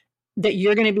everybody, that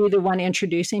you're going to be the one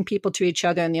introducing people to each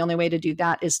other. And the only way to do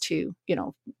that is to,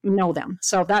 know them.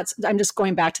 So I'm just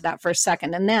going back to that for a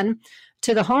second. And then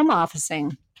to the home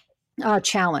officing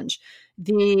challenge,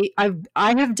 I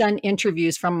have done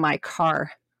interviews from my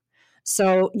car.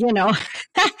 So, I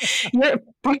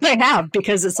have,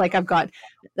 because it's like I've got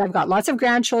lots of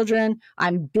grandchildren.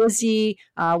 I'm busy.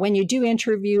 When you do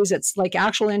interviews, it's like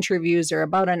actual interviews are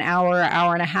about an hour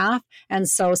and a half. And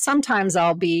so sometimes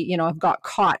I'll be, I've got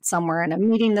caught somewhere in a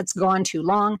meeting that's gone too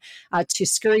long, to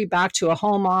scurry back to a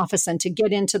home office and to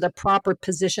get into the proper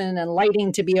position and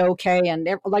lighting to be okay. And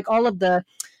like all of the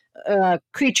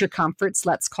creature comforts,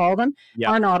 let's call them,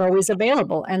 are not always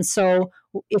available. And so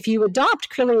if you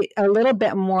adopt really a little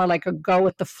bit more like a go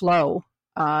with the flow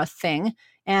thing,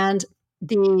 and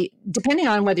depending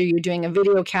on whether you're doing a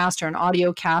video cast or an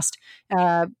audio cast,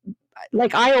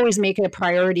 like I always make it a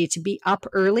priority to be up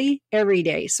early every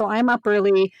day. So I'm up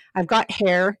early. I've got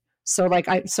hair. So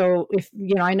so if,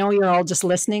 I know you're all just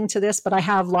listening to this, but I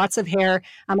have lots of hair.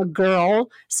 I'm a girl.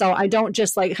 So I don't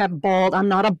just have bald. I'm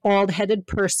not a bald headed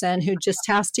person who just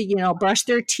has to, brush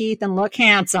their teeth and look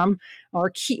handsome or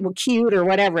cute or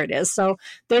whatever it is. So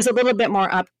there's a little bit more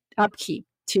upkeep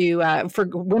for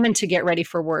women to get ready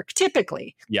for work,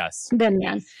 typically. Yes. Than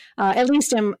men, at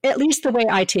least the way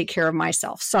I take care of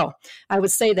myself. So I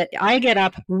would say that I get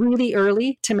up really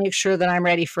early to make sure that I'm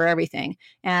ready for everything,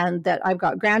 and that I've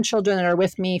got grandchildren that are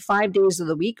with me 5 days of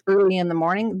the week, early in the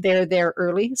morning. They're there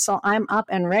early, so I'm up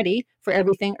and ready for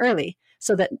everything early,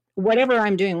 so that whatever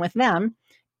I'm doing with them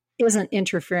isn't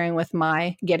interfering with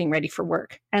my getting ready for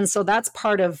work. And so that's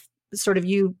part of sort of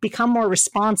you become more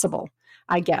responsible,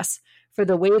 I guess, for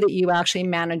the way that you actually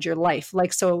manage your life.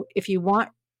 So if you want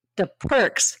the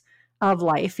perks of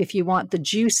life, if you want the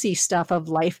juicy stuff of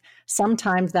life,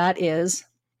 sometimes that is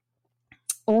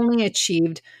only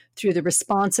achieved through the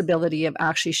responsibility of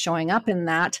actually showing up in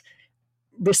that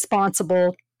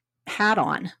responsible hat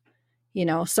on,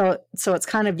 so it's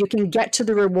kind of, you can get to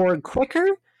the reward quicker,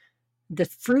 the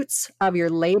fruits of your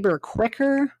labor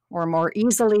quicker or more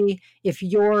easily if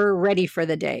you're ready for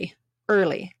the day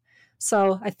early.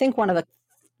 So I think one of the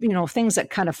things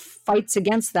that kind of fights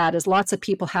against that is lots of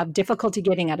people have difficulty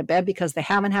getting out of bed because they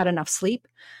haven't had enough sleep.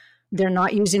 They're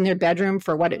not using their bedroom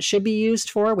for what it should be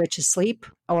used for, which is sleep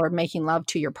or making love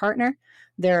to your partner.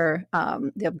 They've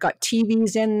got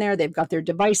TVs in there. They've got their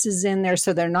devices in there.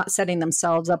 So they're not setting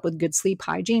themselves up with good sleep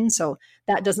hygiene. So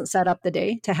that doesn't set up the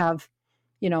day to have,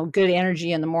 good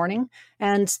energy in the morning.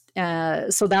 And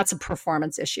so that's a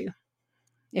performance issue.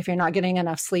 If you're not getting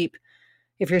enough sleep,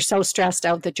 if you're so stressed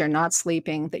out that you're not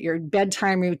sleeping, that your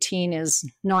bedtime routine is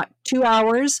not 2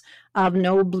 hours of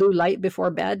no blue light before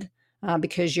bed,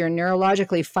 because you're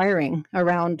neurologically firing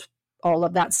around all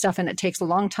of that stuff. And it takes a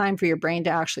long time for your brain to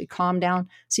actually calm down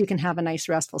so you can have a nice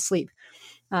restful sleep.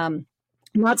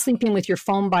 Not sleeping with your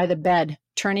phone by the bed,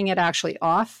 turning it actually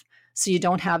off so you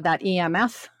don't have that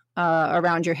EMF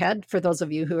around your head. For those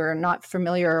of you who are not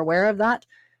familiar or aware of that,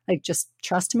 just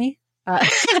trust me.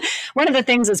 One of the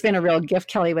things that's been a real gift,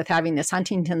 Kelly, with having this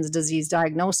Huntington's disease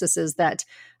diagnosis is that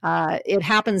it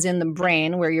happens in the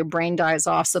brain where your brain dies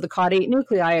off. So the caudate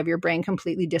nuclei of your brain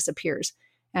completely disappears.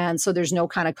 And so there's no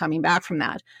kind of coming back from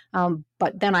that.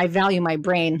 But then I value my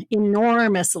brain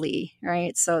enormously,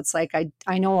 right? So it's like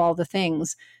I know all the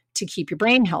things to keep your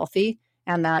brain healthy.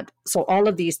 And so all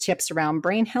of these tips around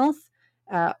brain health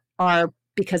are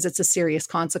because it's a serious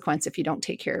consequence if you don't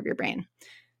take care of your brain.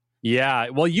 Yeah.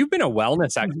 Well, you've been a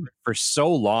wellness expert for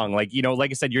so long. Like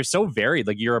I said, you're so varied.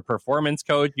 Like you're a performance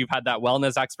coach. You've had that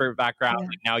wellness expert background.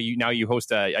 Yeah. Like now you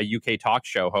host a UK talk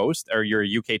show host, or you're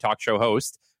a UK talk show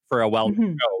host for a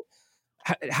wellness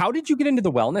show. How did you get into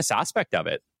the wellness aspect of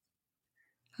it?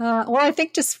 Well, I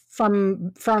think just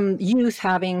from youth,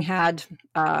 having had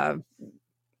kind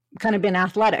of been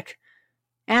athletic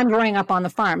and growing up on the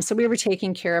farm. So we were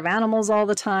taking care of animals all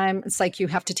the time. It's like you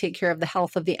have to take care of the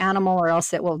health of the animal or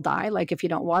else it will die. Like if you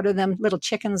don't water them, little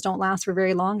chickens don't last for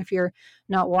very long if you're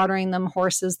not watering them.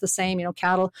 Horses, the same,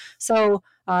 cattle. So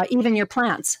even your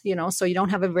plants, so you don't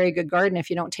have a very good garden if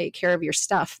you don't take care of your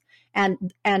stuff.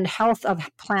 And health of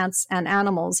plants and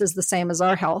animals is the same as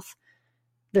our health.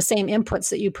 The same inputs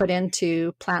that you put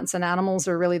into plants and animals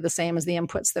are really the same as the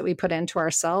inputs that we put into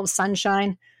ourselves.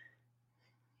 Sunshine,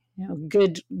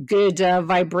 good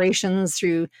vibrations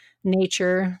through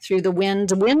nature, through the wind.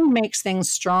 The wind makes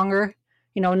things stronger,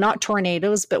 not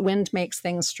tornadoes, but wind makes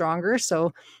things stronger.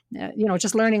 So,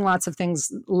 just learning lots of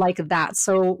things like that.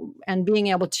 So, and being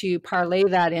able to parlay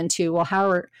that into, well, how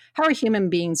are human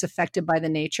beings affected by the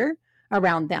nature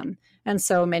around them? And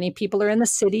so many people are in the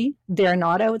city. They're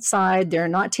not outside. They're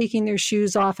not taking their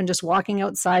shoes off and just walking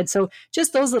outside. So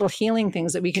just those little healing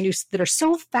things that we can do that are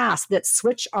so fast that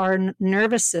switch our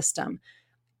nervous system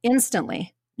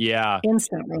instantly. Yeah.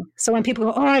 Instantly. So when people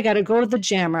go, oh, I got to go to the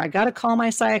gym, or I got to call my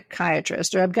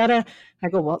psychiatrist, or I go,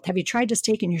 well, have you tried just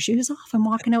taking your shoes off and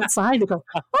walking outside? They go,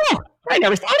 oh, I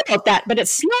never thought about that, but it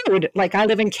snowed. Like I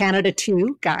live in Canada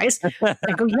too, guys.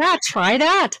 I go, yeah, try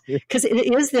that. Because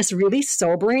it is this really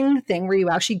sobering thing where you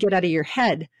actually get out of your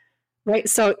head, right?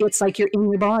 So it's like you're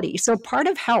in your body. So part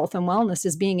of health and wellness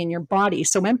is being in your body.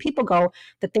 So when people go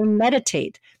that they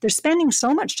meditate, they're spending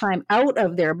so much time out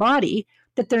of their body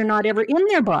that they're not ever in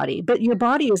their body, but your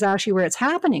body is actually where it's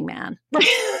happening, man.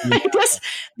 This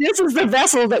is the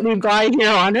vessel that we've got here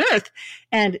on earth.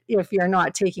 And if you're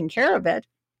not taking care of it,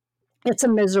 it's a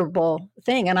miserable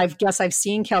thing. And I guess I've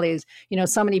seen, Kelly,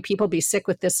 so many people be sick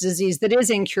with this disease that is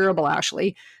incurable,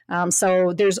 actually.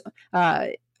 So there's,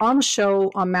 on the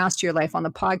show on Master Your Life on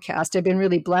the podcast, I've been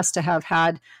really blessed to have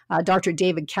had Dr.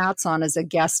 David Katz on as a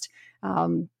guest.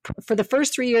 For the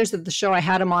first 3 years of the show, I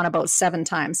had him on about 7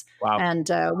 times. Wow. And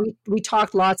we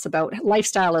talked lots about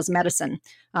lifestyle as medicine.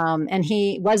 And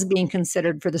he was being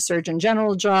considered for the Surgeon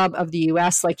General job of the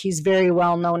US. Like, he's very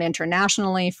well known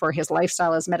internationally for his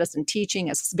lifestyle as medicine teaching,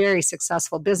 a very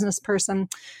successful business person.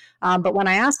 But when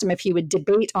I asked him if he would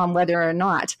debate on whether or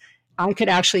not I could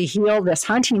actually heal this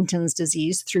Huntington's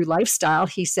disease through lifestyle,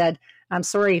 he said, "I'm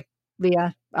sorry,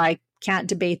 Leah, I can't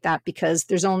debate that because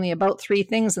there's only about 3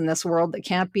 things in this world that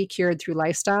can't be cured through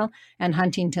lifestyle, and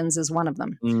Huntington's is one of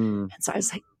them." And so I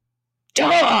was like,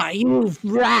 "Duh, you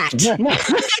rat!" And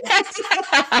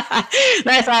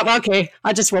I thought, okay,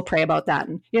 we'll pray about that,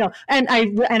 and and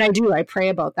I pray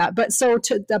about that. But so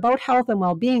about health and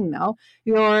well-being, though,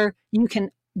 you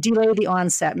can delay the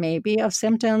onset maybe of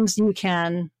symptoms. You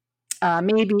can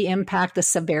maybe impact the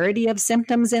severity of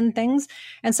symptoms in things.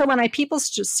 And so when I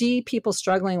see people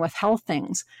struggling with health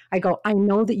things, I go, I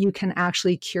know that you can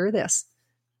actually cure this.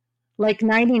 Like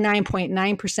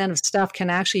 99.9% of stuff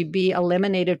can actually be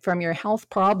eliminated from your health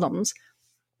problems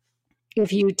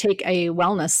if you take a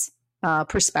wellness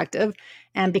perspective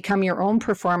and become your own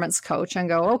performance coach and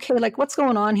go, okay, like, what's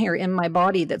going on here in my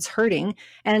body that's hurting,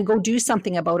 and go do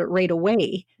something about it right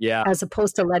away, as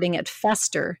opposed to letting it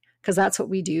fester. Because that's what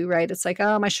we do, right? It's like,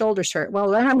 oh, my shoulders hurt. Well,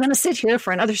 then I'm going to sit here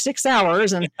for another 6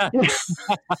 hours, and then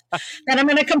I'm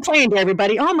going to complain to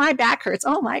everybody. Oh, my back hurts.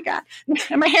 Oh my God,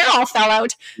 and my hair all fell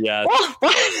out. Yeah. Oh,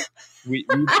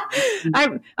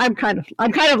 I'm kind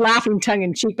of laughing tongue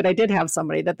in cheek, but I did have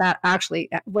somebody that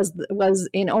actually was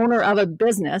an owner of a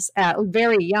business, a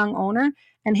very young owner,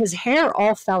 and his hair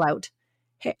all fell out,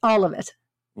 all of it.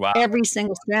 Wow. Every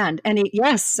single strand. And he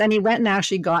went and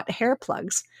actually got hair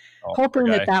plugs, hoping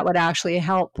that would actually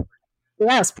help.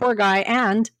 Yes, poor guy.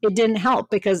 And it didn't help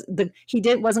because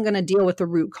wasn't going to deal with the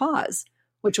root cause,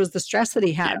 which was the stress that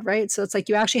he had, right? So it's like,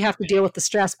 you actually have to deal with the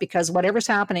stress, because whatever's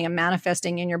happening and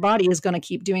manifesting in your body is going to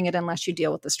keep doing it unless you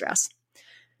deal with the stress.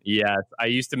 Yes, I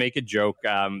used to make a joke.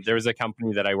 There was a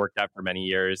company that I worked at for many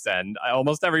years, and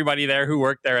almost everybody there who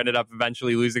worked there ended up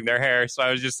eventually losing their hair. So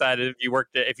I was just said, if you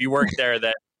worked there,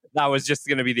 that was just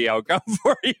going to be the outcome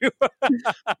for you.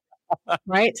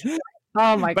 Right?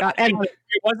 Oh my God! And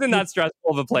it wasn't that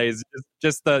stressful of a place.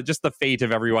 Just the fate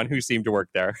of everyone who seemed to work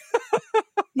there.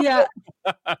 Yeah,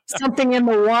 something in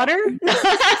the water.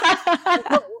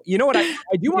 You know what? I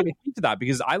do want to speak to that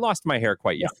because I lost my hair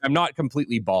quite young. I'm not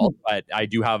completely bald, but I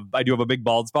do have a big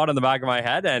bald spot on the back of my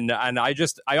head, and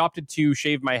I opted to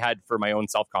shave my head for my own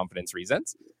self-confidence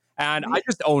reasons, and I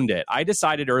just owned it. I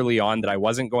decided early on that I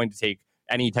wasn't going to take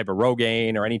any type of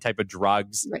Rogaine or any type of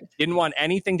drugs. Right. Didn't want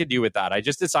anything to do with that. I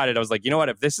just decided, I was like, you know what?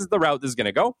 If this is the route this is going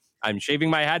to go, I'm shaving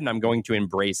my head and I'm going to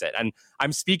embrace it. And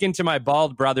I'm speaking to my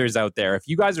bald brothers out there. If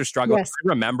you guys are struggling, I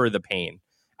remember the pain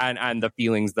and the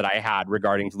feelings that I had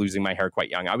regarding to losing my hair quite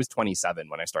young. I was 27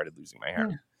 when I started losing my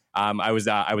hair. I was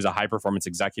a high performance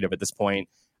executive at this point.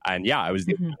 And I was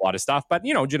doing a lot of stuff, but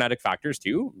genetic factors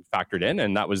too factored in,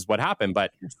 and that was what happened.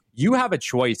 But you have a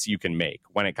choice you can make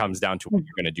when it comes down to what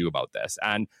you're going to do about this.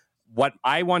 And what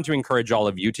I want to encourage all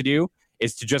of you to do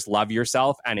is to just love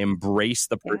yourself and embrace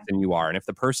the person you are. And if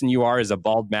the person you are is a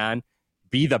bald man,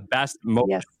 be the best,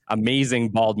 most amazing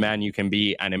bald man you can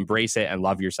be, and embrace it and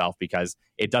love yourself, because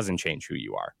it doesn't change who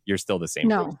you are. You're still the same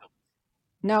person.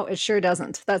 No, it sure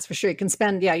doesn't. That's for sure. You can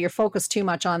spend, your focus too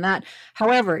much on that.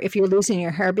 However, if you're losing your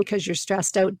hair because you're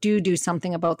stressed out, do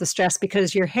something about the stress,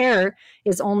 because your hair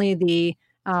is only the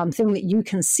thing that you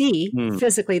can see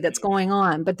physically that's going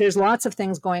on. But there's lots of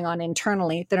things going on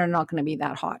internally that are not going to be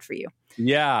that hot for you.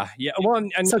 Yeah. Well,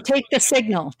 and so take the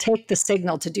signal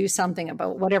to do something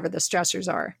about whatever the stressors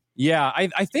are. Yeah.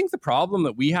 I think the problem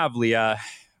that we have, Leah,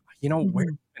 where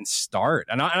and start.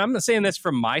 And I'm not saying this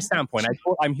from my standpoint.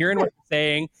 I'm hearing what you're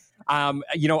saying.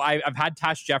 I've had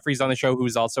Tash Jeffries on the show,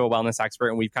 who's also a wellness expert,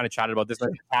 and we've kind of chatted about this.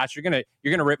 Like, Tash, you're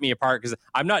gonna rip me apart because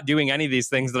I'm not doing any of these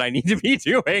things that I need to be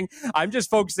doing. I'm just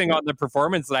focusing on the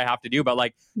performance that I have to do.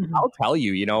 But I'll tell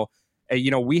you,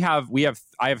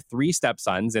 I have 3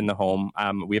 stepsons in the home.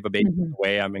 We have a baby on the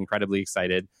way. I'm incredibly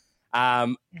excited.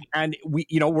 And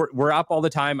we're up all the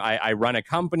time. I run a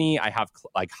company. I have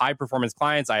high performance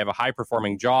clients. I have a high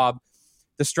performing job.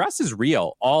 The stress is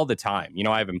real all the time.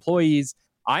 I have employees.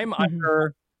 I'm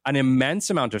under an immense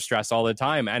amount of stress all the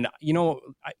time. And,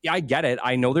 I get it.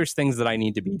 I know there's things that I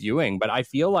need to be doing, but I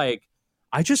feel like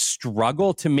I just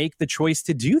struggle to make the choice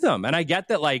to do them. And I get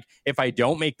that, if I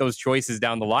don't make those choices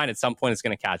down the line, at some point it's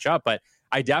going to catch up. But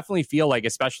I definitely feel like,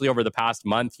 especially over the past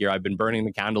month here, I've been burning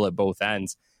the candle at both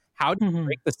ends. How do you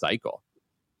break the cycle?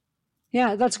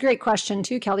 Yeah, that's a great question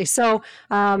too, Kelly. So,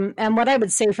 and what I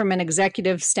would say from an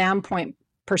executive standpoint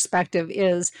perspective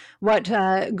is what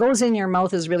goes in your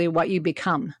mouth is really what you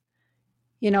become.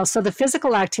 So the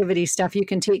physical activity stuff you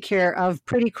can take care of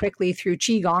pretty quickly through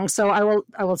Qigong. So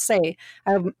I will say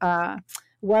I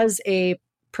was a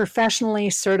professionally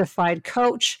certified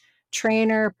coach,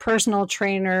 trainer, personal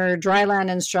trainer, dryland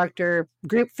instructor,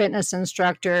 group fitness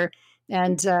instructor,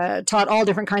 and taught all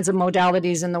different kinds of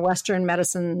modalities in the Western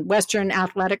medicine, Western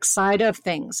athletic side of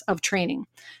things, of training,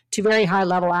 to very high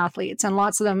level athletes. And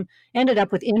lots of them ended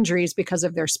up with injuries because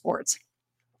of their sports.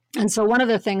 And so one of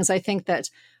the things I think that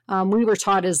we were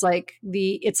taught is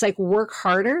it's like work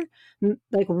harder,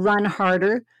 like run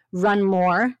harder, run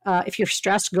more. If you're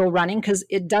stressed, go running, because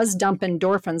it does dump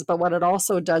endorphins. But what it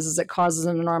also does is it causes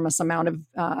an enormous amount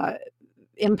of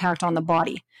impact on the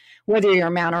body, whether you're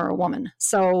a man or a woman.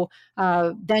 So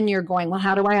then you're going, well,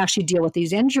 how do I actually deal with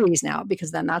these injuries now?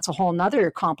 Because then that's a whole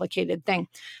nother complicated thing.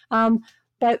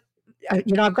 But I've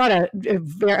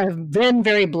been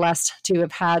very blessed to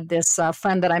have had this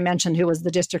friend that I mentioned who was the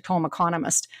district home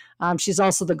economist. She's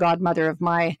also the godmother of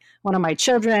one of my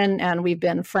children, and we've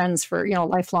been friends for,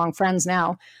 lifelong friends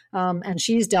now. And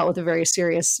she's dealt with a very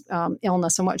serious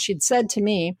illness. And what she'd said to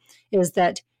me is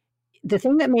that the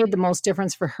thing that made the most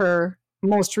difference for her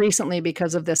most recently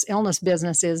because of this illness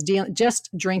business is just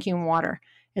drinking water.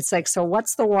 It's like, so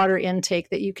what's the water intake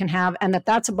that you can have? And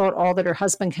that's about all that her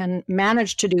husband can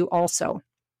manage to do also.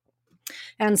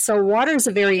 And so water is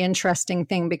a very interesting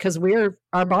thing because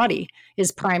our body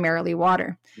is primarily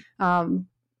water. And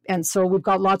so we've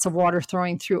got lots of water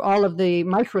flowing through all of the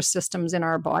microsystems in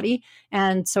our body.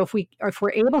 And so if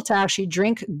we're able to actually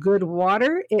drink good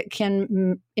water, it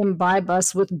can imbibe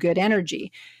us with good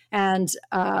energy. And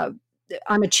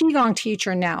I'm a Qigong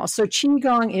teacher now. So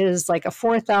Qigong is like a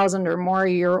 4,000 or more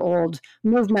year old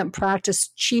movement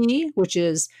practice. Qi, which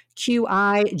is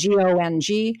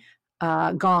Qigong,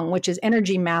 Gong, which is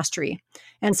energy mastery.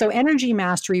 And so energy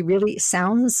mastery really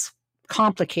sounds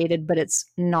complicated, but it's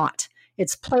not.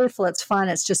 It's playful, it's fun,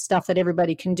 it's just stuff that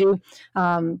everybody can do.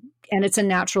 And it's a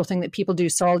natural thing that people do.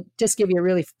 So I'll just give you a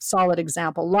really solid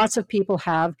example. Lots of people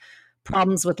have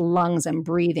problems with lungs and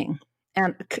breathing,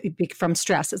 and from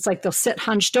stress. It's like they'll sit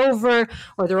hunched over,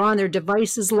 or they're on their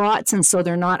devices lots, and so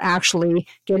they're not actually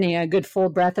getting a good full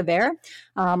breath of air.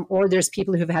 Or there's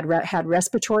people who've had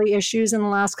respiratory issues in the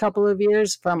last couple of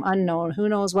years from unknown, who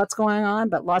knows what's going on,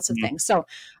 but lots of things. So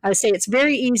I say it's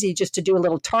very easy just to do a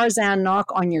little Tarzan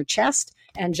knock on your chest,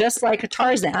 and just like a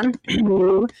Tarzan,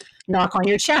 you knock on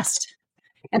your chest.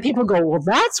 And people go, well,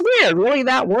 that's weird. Really,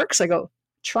 that works? I go,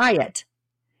 try it.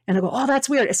 And they go, oh, that's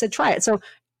weird. I said, try it. So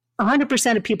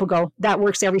 100% of people go, that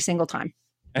works every single time.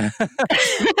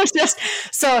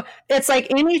 So it's like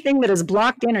anything that is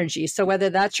blocked energy. So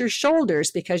whether that's your shoulders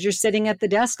because you're sitting at the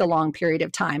desk a long period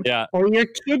of time, or your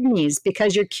kidneys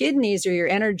because your kidneys are your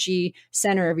energy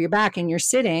center of your back, and you're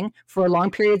sitting for long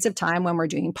periods of time when we're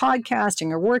doing podcasting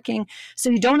or working.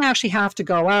 So you don't actually have to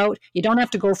go out. You don't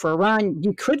have to go for a run.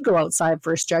 You could go outside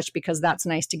for a stretch because that's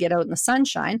nice to get out in the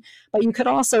sunshine. But you could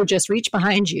also just reach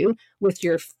behind you with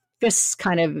your fists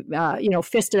kind of,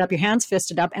 fisted up, your hands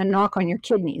fisted up, and knock on your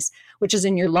kidneys, which is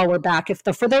in your lower back.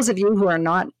 For those of you who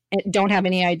don't have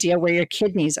any idea where your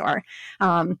kidneys are.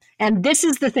 And this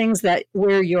is the things that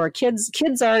where your kids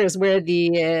are is where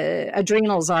the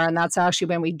adrenals are. And that's actually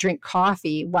when we drink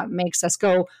coffee, what makes us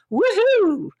go,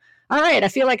 woohoo. All right, I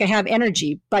feel like I have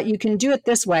energy, but you can do it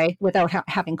this way without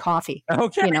having coffee.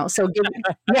 Okay. So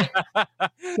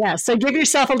so give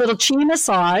yourself a little chi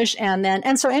massage,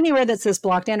 and so anywhere that's this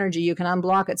blocked energy, you can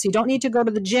unblock it. So you don't need to go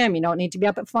to the gym. You don't need to be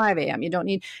up at 5 a.m.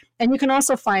 And you can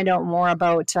also find out more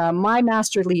about my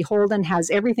master Lee Holden has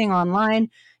everything online.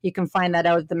 You can find that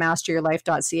out at the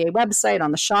masteryourlife.ca website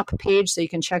on the shop page, so you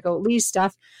can check out Lee's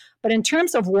stuff. But in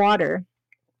terms of water,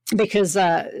 because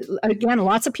again,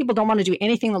 lots of people don't want to do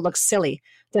anything that looks silly.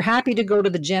 They're happy to go to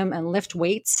the gym and lift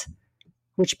weights,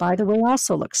 which, by the way,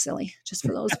 also looks silly, just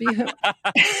for those of you who...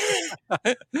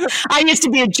 I used to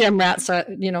be a gym rat, so,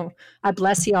 I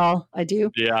bless y'all. I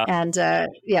do. Yeah. And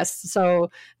yes,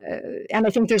 so, and I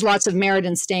think there's lots of merit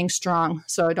in staying strong.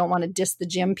 So I don't want to diss the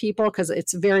gym people because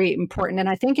it's very important. And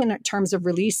I think in terms of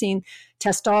releasing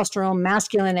testosterone,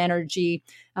 masculine energy,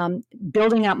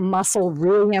 building up muscle,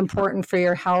 really important for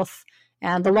your health.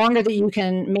 And the longer that you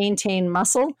can maintain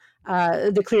muscle,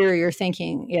 the clearer your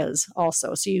thinking is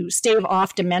also. So you stave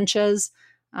off dementias.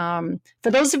 For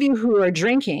those of you who are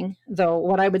drinking, though,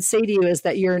 what I would say to you is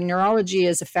that your neurology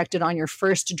is affected on your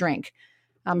first drink.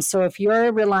 So if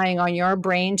you're relying on your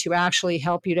brain to actually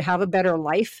help you to have a better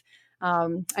life,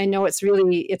 I know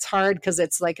it's hard because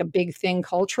it's like a big thing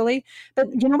culturally. But,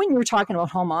 when you were talking about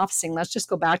home officing, let's just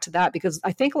go back to that, because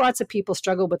I think lots of people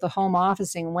struggle with the home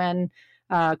officing when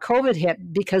COVID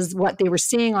hit, because what they were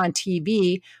seeing on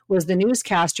TV was the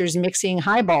newscasters mixing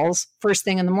highballs first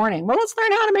thing in the morning. Well, let's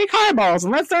learn how to make highballs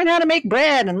and let's learn how to make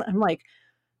bread. And I'm like,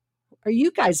 are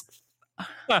you guys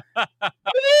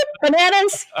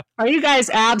bananas? Are you guys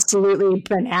absolutely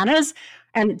bananas?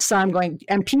 And so I'm going,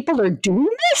 and people are doing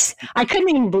this? I couldn't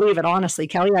even believe it, honestly,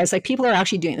 Kelly. I was like, people are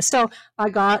actually doing this. So I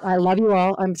love you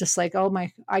all. I'm just like,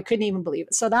 I couldn't even believe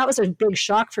it. So that was a big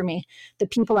shock for me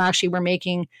that people actually were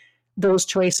making those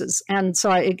choices. And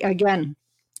so again,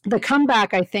 the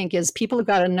comeback, I think, is people have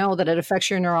got to know that it affects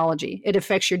your neurology. It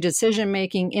affects your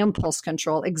decision-making, impulse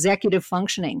control, executive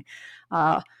functioning,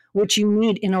 which you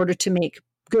need in order to make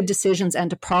good decisions and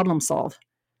to problem solve.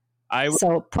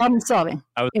 So problem solving,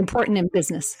 important in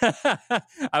business.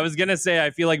 I was going to say, I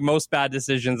feel like most bad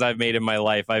decisions I've made in my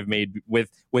life, I've made with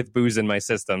booze in my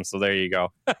system. So there you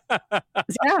go.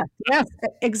 Yeah,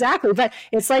 exactly. But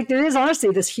it's like, there is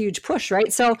honestly this huge push,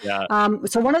 right? So,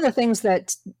 so one of the things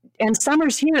and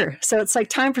summer's here. So it's like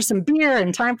time for some beer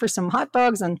and time for some hot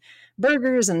dogs and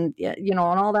burgers and, and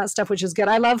all that stuff, which is good.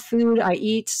 I love food. I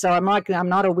eat. So I'm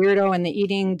not a weirdo in the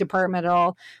eating department at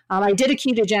all. I did a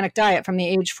ketogenic diet from the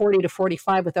age 40 to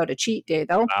 45 without a cheat day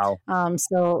though. Wow.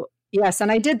 So yes.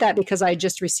 And I did that because I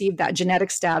just received that genetic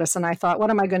status. And I thought, what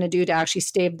am I going to do to actually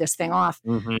stave this thing off?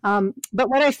 Mm-hmm. But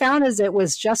what I found is it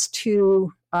was just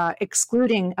to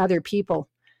excluding other people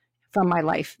from my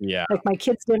life. Yeah. Like my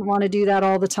kids didn't want to do that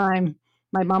all the time.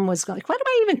 My mom was like, why do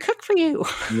I even cook for you?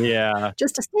 Yeah.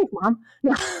 Just a steak, Mom.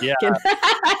 Yeah.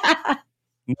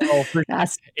 No, for sure.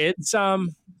 It's,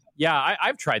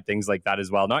 I've tried things like that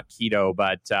as well. Not keto,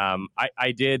 but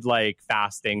I did like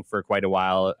fasting for quite a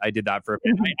while. I did that for a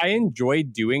bit. I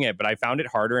enjoyed doing it, but I found it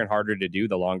harder and harder to do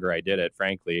the longer I did it,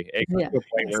 frankly. It got to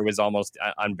a point where it was almost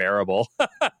unbearable.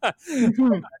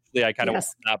 Actually, I kind of wanted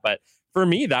that, but for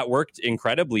me, that worked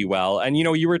incredibly well. And,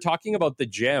 you were talking about the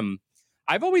gym.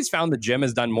 I've always found the gym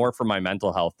has done more for my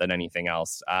mental health than anything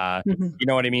else. You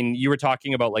know what I mean? You were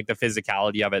talking about like the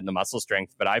physicality of it and the muscle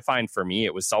strength, but I find for me,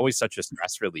 it was always such a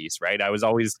stress release, right? I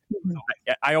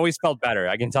always felt better.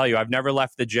 I can tell you, I've never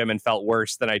left the gym and felt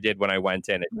worse than I did when I went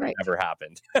in. It never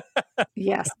happened.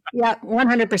 Yes. Yeah.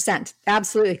 100%.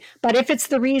 Absolutely. But if it's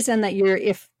the reason that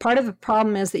if part of the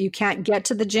problem is that you can't get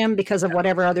to the gym because of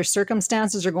whatever other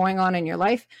circumstances are going on in your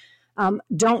life,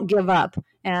 don't give up.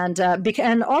 And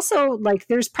also, like,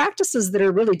 there's practices that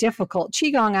are really difficult.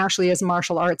 Qigong actually is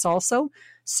martial arts also.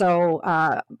 So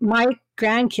my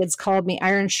grandkids called me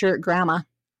Iron Shirt Grandma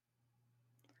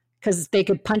because they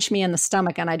could punch me in the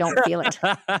stomach and I don't feel it.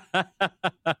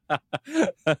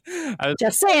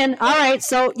 Just saying. All right.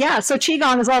 So so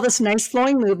Qigong is all this nice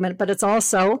flowing movement, but it's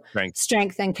also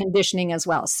strength and conditioning as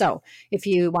well. So if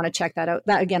you want to check that out,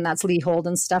 that's Lee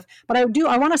Holden stuff. But I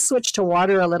want to switch to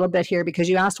water a little bit here because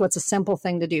you asked what's a simple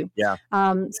thing to do. Yeah.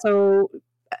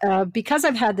 Because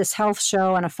I've had this health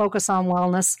show and a focus on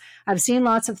wellness, I've seen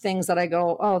lots of things that I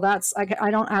go, I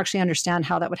don't actually understand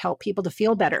how that would help people to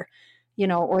feel better.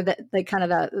 Or the kind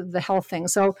of the health thing.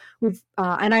 So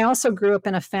and I also grew up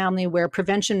in a family where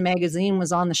Prevention magazine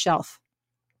was on the shelf.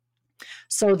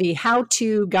 So the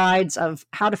how-to guides of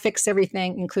how to fix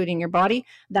everything, including your body,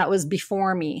 that was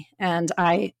before me. And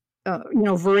I,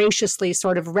 voraciously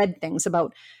sort of read things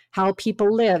about how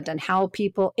people lived and how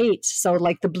people ate. So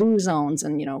like the blue zones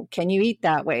and, can you eat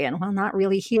that way? And well, not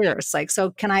really here. It's like,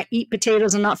 so can I eat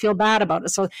potatoes and not feel bad about it?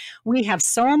 So we have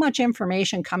so much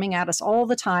information coming at us all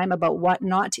the time about what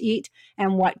not to eat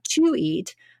and what to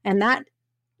eat. And that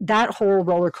whole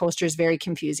roller coaster is very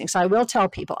confusing. So I will tell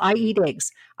people, I eat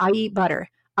eggs, I eat butter,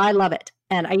 I love it.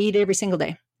 And I eat every single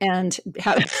day. And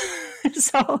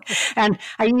and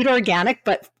I eat organic,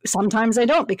 but sometimes I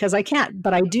don't because I can't,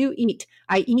 but I do eat.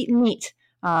 I eat meat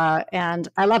and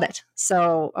I love it.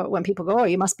 So when people go, oh,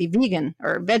 you must be vegan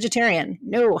or vegetarian.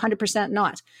 No, 100%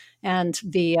 not. And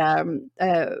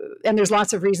and there's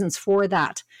lots of reasons for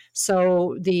that.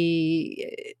 So and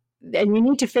you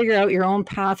need to figure out your own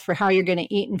path for how you're going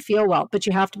to eat and feel well, but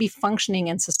you have to be functioning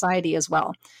in society as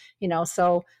well.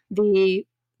 So the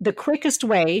quickest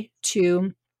way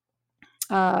to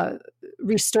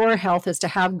restore health is to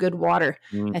have good water.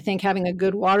 I think having a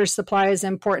good water supply is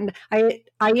important. I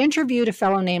interviewed a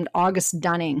fellow named August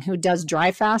Dunning who does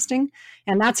dry fasting,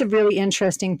 and that's a really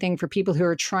interesting thing for people who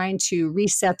are trying to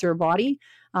reset their body.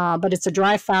 But it's a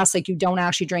dry fast, like you don't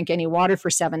actually drink any water for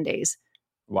 7 days.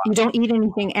 Wow. You don't eat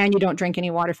anything and you don't drink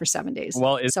any water for 7 days.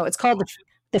 So it's called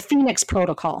the Phoenix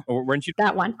Protocol. Aren't you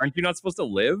not supposed to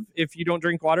live if you don't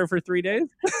drink water for 3 days?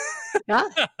 Yeah,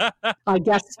 I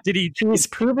guess he's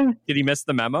proven. Did he miss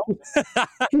the memo?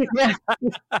 Yeah.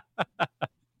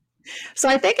 So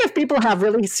I think if people have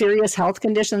really serious health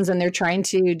conditions and they're trying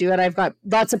to do it, I've got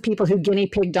lots of people who guinea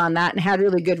pigged on that and had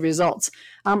really good results.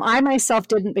 I myself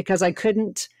didn't, because I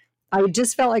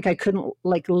just felt like I couldn't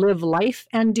live life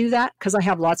and do that, because I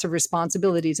have lots of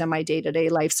responsibilities in my day-to-day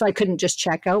life. So I couldn't just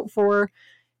check out for,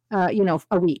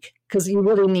 a week, because you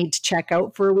really need to check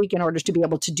out for a week in order to be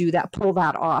able to do that, pull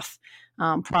that off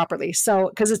properly. So,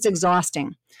 because it's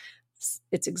exhausting.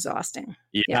 It's exhausting.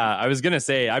 Yeah, I was going to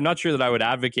say, I'm not sure that I would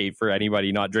advocate for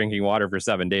anybody not drinking water for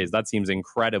 7 days. That seems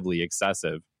incredibly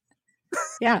excessive.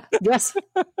 Yeah. Yes.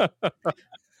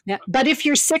 Yeah. But if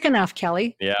you're sick enough,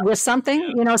 Kelly, with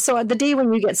something, so the day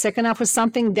when you get sick enough with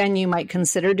something, then you might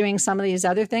consider doing some of these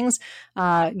other things.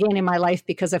 Again, in my life,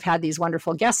 because I've had these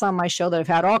wonderful guests on my show that have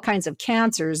had all kinds of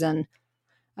cancers, and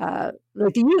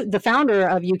the founder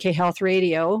of UK Health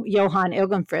Radio, Johan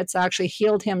Ilgenfritz, actually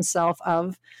healed himself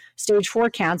of stage 4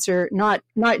 cancer, not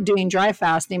doing dry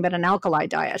fasting, but an alkali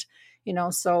diet,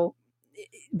 so,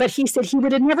 but he said he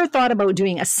would have never thought about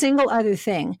doing a single other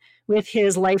thing with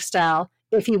his lifestyle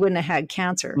if he wouldn't have had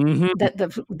cancer,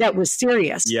 that was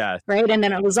serious. Yeah. Right. And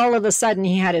then it was all of a sudden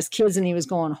he had his kids and he was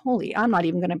going, holy, I'm not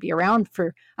going to be around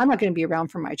for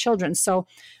my children. So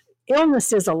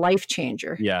illness is a life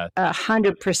changer. Yeah.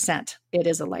 100%. It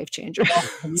is a life changer.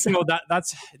 So,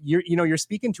 that's, you're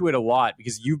speaking to it a lot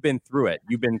because you've been through it.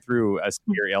 You've been through a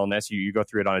severe illness. You go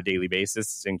through it on a daily basis.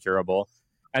 It's incurable.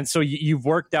 And so you've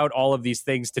worked out all of these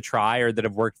things to try, or that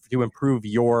have worked to improve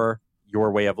your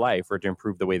way of life, or to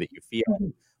improve the way that you feel. Mm-hmm.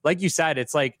 Like you said,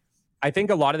 it's like, I think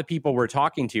a lot of the people we're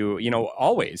talking to,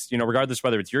 always, regardless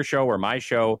whether it's your show or my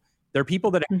show, there are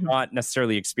people that have not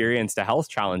necessarily experienced a health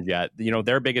challenge yet.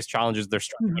 Their biggest challenge is they're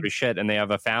struggling out of shit, and they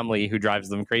have a family who drives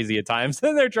them crazy at times,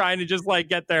 and they're trying to just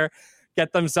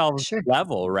get themselves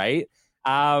level, right?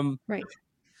 Right.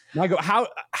 Now,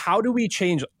 how do we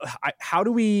change? How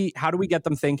do we get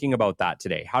them thinking about that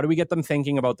today? How do we get them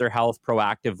thinking about their health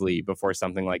proactively before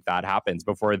something like that happens,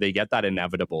 before they get that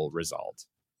inevitable result?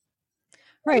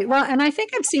 Right. Well, and I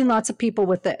think I've seen lots of people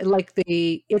with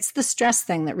it's the stress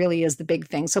thing that really is the big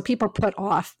thing. So people put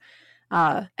off,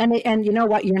 and you know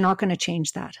what? You're not going to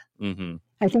change that. Mm-hmm.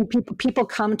 I think people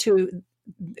come to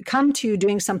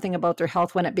doing something about their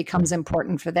health when it becomes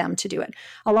important for them to do it.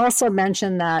 I'll also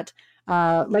mention that,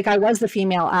 I was the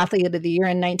female athlete of the year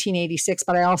in 1986,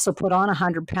 but I also put on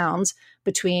 100 pounds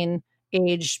between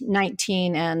age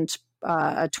 19 and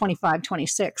 25,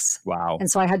 26. Wow. And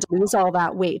so I had to lose all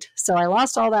that weight. So I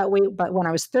lost all that weight, but when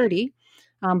I was 30,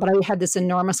 but I had this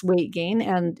enormous weight gain,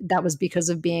 and that was because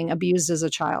of being abused as a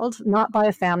child, not by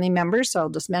a family member. So I'll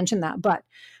just mention that. But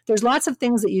there's lots of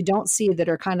things that you don't see that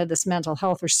are kind of this mental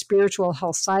health or spiritual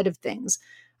health side of things.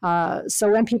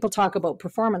 So when people talk about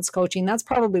performance coaching, that's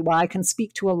probably why I can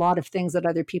speak to a lot of things that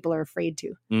other people are afraid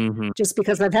to. Mm-hmm. Just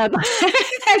because I've had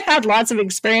I've had lots of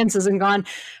experiences and gone,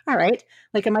 all right,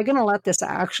 am I going to let this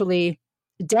actually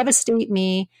devastate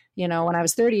me? When I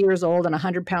was 30 years old and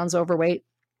 100 pounds overweight,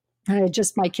 and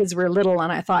my kids were little,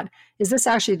 and I thought, is this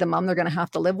actually the mom they're going to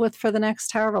have to live with for the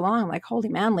next however long? I'm like, holy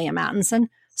man, Leaha Mattinson,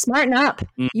 smarten up.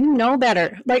 You know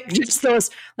better. Just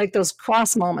those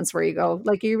cross moments where you go,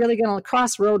 you're really going to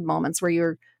crossroad moments where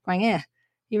you're going,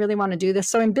 you really want to do this?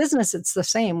 So in business, it's the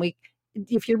same.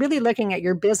 If you're really looking at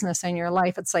your business and your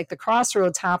life, it's like the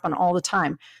crossroads happen all the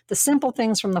time. The simple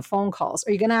things from the phone calls.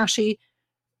 Are you going to actually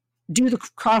do the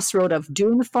crossroad of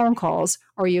doing the phone calls,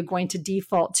 or are you going to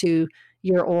default to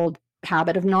your old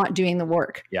habit of not doing the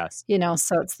work? Yes.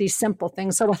 So it's these simple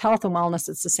things. So with health and wellness,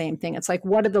 it's the same thing. It's like,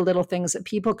 what are the little things that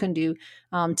people can do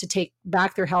to take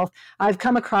back their health? I've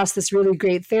come across this really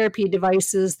great therapy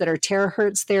devices that are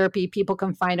terahertz therapy. People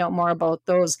can find out more about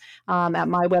those at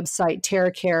my website,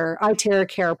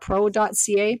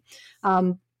 iteracarepro.ca.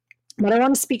 But I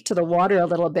want to speak to the water a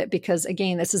little bit, because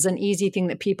again, this is an easy thing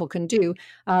that people can do.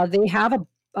 They have a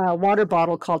water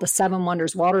bottle called a 7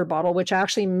 Wonders water bottle, which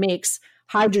actually makes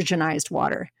hydrogenized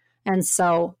water. And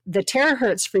so the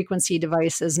terahertz frequency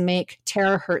devices make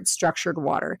terahertz structured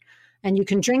water. And you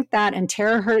can drink that, and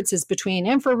terahertz is between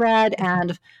infrared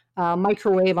and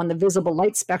microwave on the visible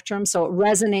light spectrum. So it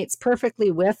resonates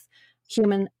perfectly with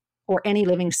human or any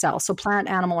living cell, so plant,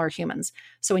 animal, or humans.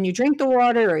 So when you drink the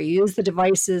water or you use the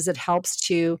devices, it helps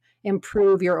to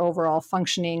improve your overall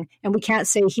functioning. And we can't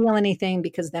say heal anything,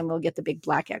 because then we'll get the big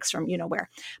black X from where.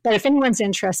 But if anyone's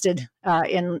interested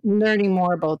in learning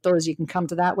more about those, you can come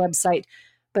to that website.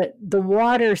 But the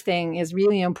water thing is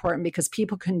really important, because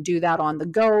people can do that on the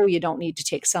go. You don't need to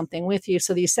take something with you.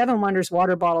 So these 7 Wonders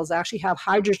water bottles actually have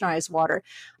hydrogenized water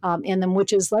in them,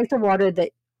 which is like the water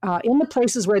that in the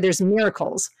places where there's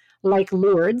miracles, like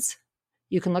Lourdes,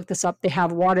 you can look this up. They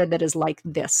have water that is like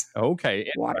this. Okay.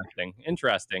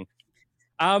 Interesting.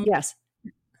 Yes.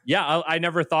 Yeah, I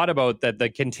never thought about that. The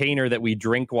container that we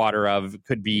drink water of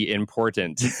could be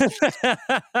important. Yes.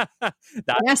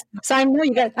 So I know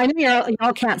you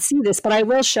all can't see this, but I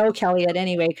will show Kelly it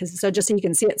anyway, just so you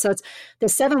can see it. So it's the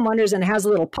 7 wonders, and it has a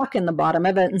little puck in the bottom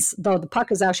of it. And though the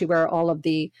puck is actually where all of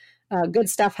the good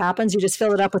stuff happens, you just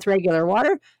fill it up with regular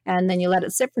water, and then you let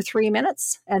it sit for 3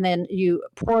 minutes, and then you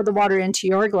pour the water into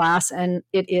your glass, and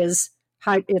it's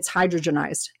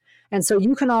hydrogenized. And so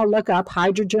you can all look up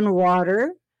hydrogen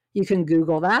water. You can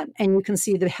Google that, and you can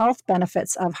see the health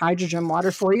benefits of hydrogen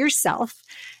water for yourself.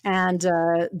 And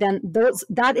then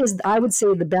that is, I would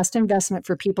say, the best investment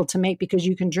for people to make, because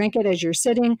you can drink it as you're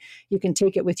sitting. You can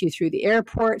take it with you through the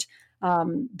airport.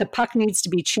 The puck needs to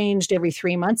be changed every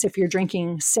 3 months. If you're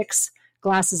drinking 6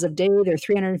 glasses a day, they're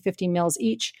 350 mils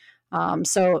each.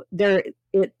 So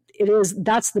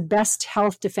that's the best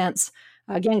health defense.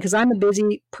 Again, because I'm a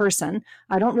busy person,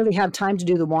 I don't really have time to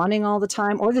do the wanding all the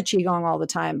time or the qigong all the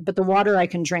time, but the water I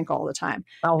can drink all the time.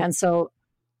 Oh. And so,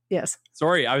 yes.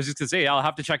 Sorry, I was just going to say, I'll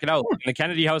have to check it out. In the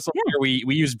Kennedy household here, we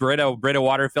use Brita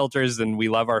water filters, and we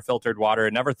love our filtered water.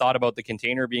 I never thought about the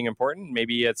container being important.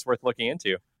 Maybe it's worth looking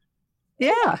into.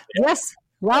 Yeah. Yes.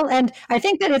 Well, and I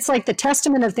think that it's like the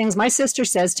testament of things. My sister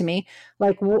says to me,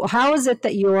 like, how is it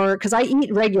that because I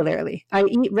eat regularly. I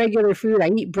eat regular food.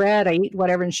 I eat bread. I eat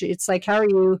whatever. And it's like, how are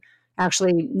you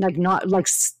actually like not like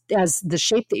as the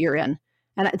shape that you're in?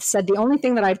 And I said, the only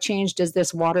thing that I've changed is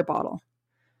this water bottle.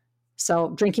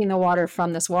 So drinking the water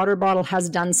from this water bottle has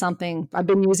done something. I've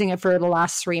been using it for the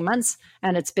last 3 months,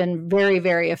 and it's been very,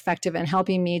 very effective in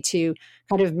helping me to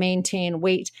kind of maintain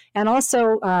weight and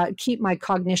also keep my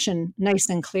cognition nice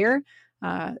and clear.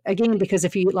 Again, because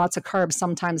if you eat lots of carbs,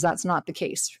 sometimes that's not the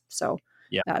case. So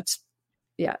yes.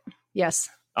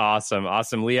 Awesome,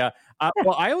 Leaha.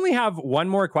 Well, I only have one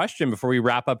more question before we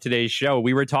wrap up today's show.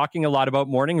 We were talking a lot about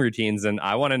morning routines, and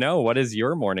I want to know, what is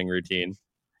your morning routine?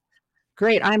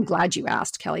 Great. I'm glad you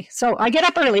asked, Kelly. So I get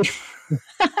up early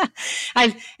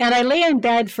I lay in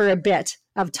bed for a bit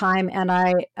of time, and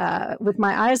I, with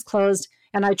my eyes closed,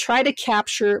 and I try to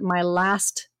capture my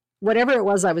last, whatever it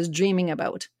was I was dreaming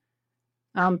about.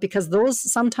 Because those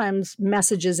sometimes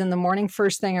messages in the morning,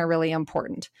 first thing, are really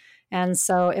important. And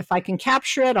so if I can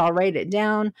capture it, I'll write it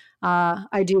down.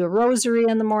 I do a rosary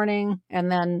in the morning, and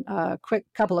then a quick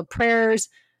couple of prayers.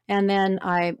 And then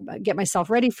I get myself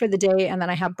ready for the day, and then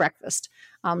I have breakfast.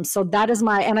 So that is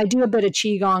and I do a bit of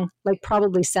qigong, like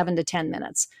probably 7 to 10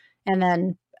 minutes, and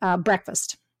then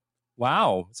breakfast.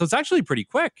 Wow. So it's actually pretty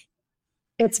quick.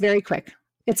 It's very quick.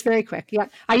 Yeah.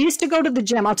 I used to go to the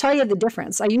gym. I'll tell you the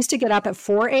difference. I used to get up at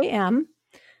 4 a.m.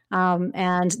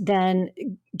 And then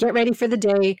get ready for the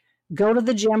day, go to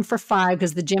the gym for 5,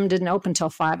 because the gym didn't open till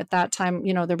 5 at that time.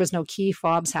 There was no key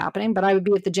fobs happening, but I would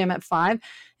be at the gym at 5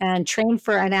 and train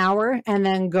for an hour, and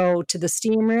then go to the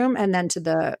steam room, and then to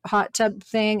the hot tub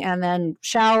thing, and then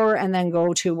shower, and then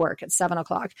go to work at 7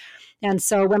 o'clock. And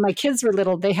so when my kids were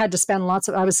little, they had to spend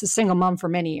I was a single mom for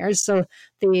many years. So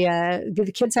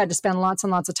the kids had to spend lots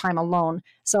and lots of time alone.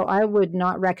 So I would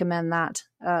not recommend that.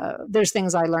 There's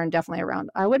things I learned definitely around.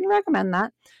 I wouldn't recommend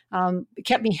that. It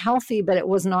kept me healthy, but it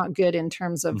was not good in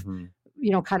terms of,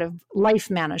 kind of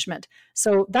life management.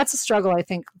 So that's a struggle, I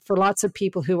think, for lots of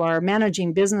people who are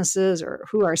managing businesses, or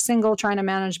who are single trying to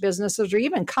manage businesses, or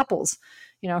even couples,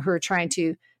 who are trying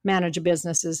to manage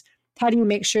businesses. How do you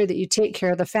make sure that you take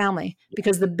care of the family?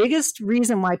 Because the biggest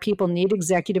reason why people need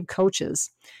executive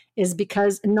coaches is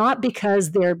not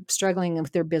because they're struggling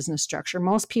with their business structure.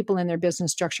 Most people in their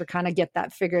business structure kind of get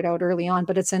that figured out early on,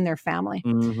 but it's in their family,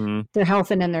 their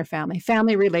health, and in their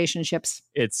family relationships.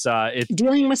 It's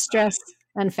dealing with stress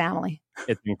and family.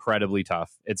 It's incredibly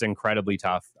tough.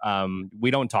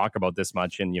 We don't talk about this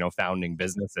much in, founding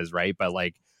businesses, right? But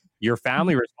like, your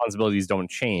family responsibilities don't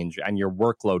change, and your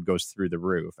workload goes through the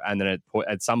roof. And then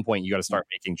at some point, you got to start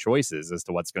making choices as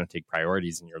to what's going to take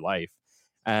priorities in your life.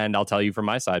 And I'll tell you from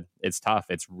my side, it's tough.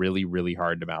 It's really, really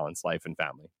hard to balance life and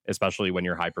family, especially when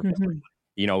you're high performing.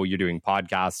 You're doing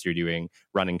podcasts, you're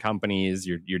running companies,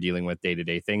 you're dealing with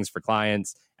day-to-day things for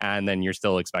clients, and then you're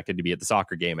still expected to be at the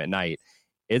soccer game at night.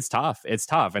 It's tough.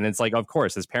 And it's like, of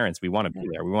course, as parents, we want to be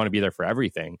there. We want to be there for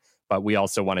everything, but we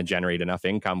also want to generate enough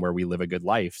income where we live a good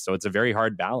life. So it's a very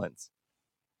hard balance.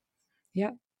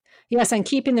 Yeah. Yes. And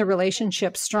keeping the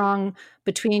relationship strong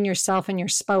between yourself and your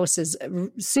spouse is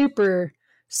super,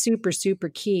 super, super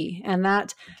key. And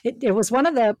that it was one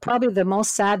of probably the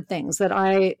most sad things that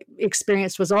I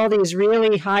experienced, was all these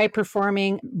really high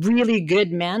performing, really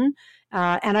good men.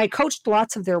 And I coached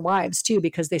lots of their wives too,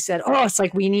 because they said, oh, it's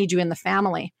like, we need you in the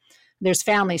family. There's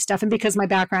family stuff. And because my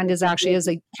background is actually as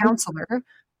a counselor,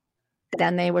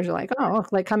 then they were like, oh,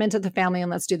 like, come into the family and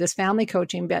let's do this family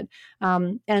coaching bit.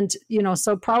 And,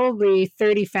 so probably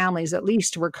 30 families at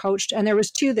least were coached, and there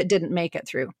was 2 that didn't make it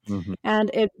through. Mm-hmm.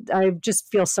 And I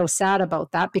just feel so sad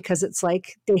about that, because it's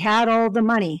like, they had all the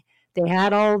money. They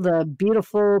had all the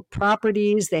beautiful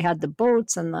properties. They had the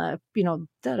boats and the, and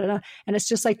it's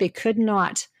just like, they could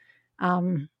not,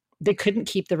 they couldn't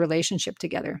keep the relationship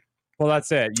together. Well,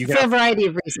 that's it. For a variety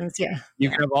of reasons. Yeah. You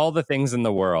can have all the things in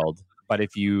the world, but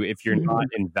if you're mm-hmm. not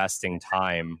investing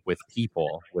time with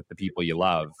the people you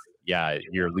love,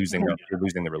 you're losing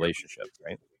the relationship,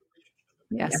 right?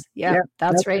 Yes. Yeah,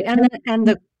 that's right.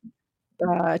 And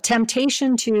the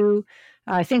temptation to,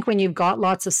 I think when you've got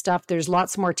lots of stuff, there's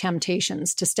lots more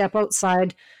temptations to step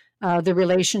outside the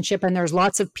relationship. And there's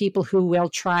lots of people who will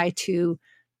try to,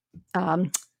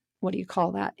 what do you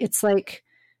call that? It's like,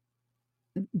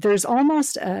 there's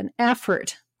almost an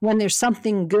effort when there's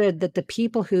something good, that the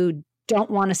people who don't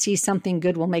want to see something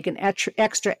good will make an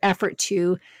extra effort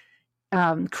to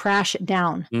crash it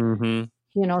down.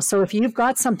 Mm-hmm. So if you've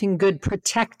got something good,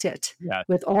 protect it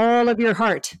with all of your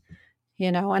heart,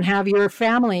 and have your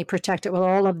family protect it with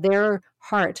all of their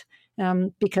heart.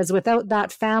 Because without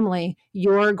that family,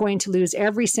 you're going to lose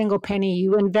every single penny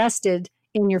you invested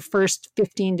in your first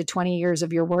 15 to 20 years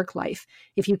of your work life.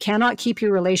 If you cannot keep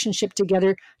your relationship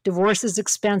together, divorce is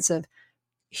expensive,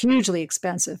 hugely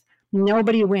expensive.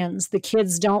 Nobody wins. The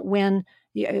kids don't win.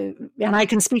 And I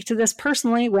can speak to this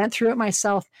personally, went through it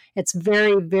myself. It's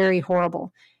very, very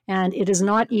horrible. And it is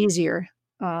not easier.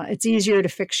 It's easier to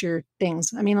fix your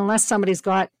things. I mean, unless somebody's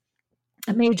got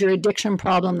a major addiction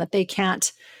problem that they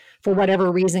can't, for whatever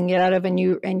reason, get out of, and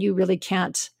you really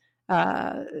can't,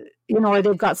 or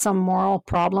they've got some moral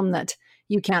problem that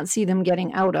you can't see them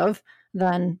getting out of,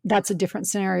 then that's a different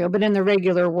scenario. But in the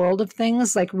regular world of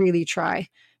things, like, really try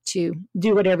to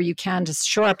do whatever you can to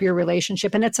shore up your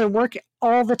relationship. And it's a work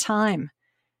all the time.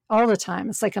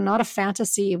 It's like not a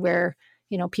fantasy where,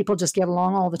 people just get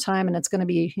along all the time and it's going to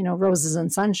be, roses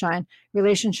and sunshine.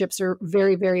 Relationships are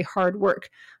very, very hard work.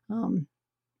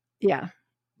 Yeah.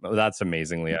 Oh, that's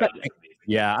amazing, Leah.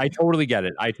 Yeah, I totally get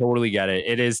it.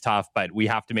 It is tough, but we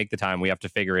have to make the time. We have to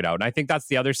figure it out. And I think that's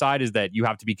the other side, is that you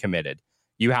have to be committed.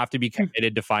 You have to be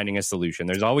committed to finding a solution.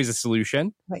 There's always a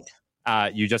solution. Right.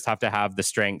 You just have to have the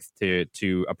strength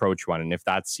to approach one. And if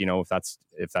that's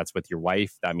with your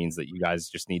wife, that means that you guys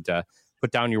just need to put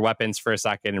down your weapons for a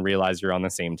second and realize you're on the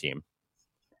same team.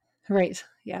 Right.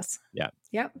 Yes. Yeah.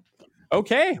 Yep.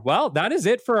 Okay, well, that is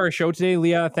it for our show today,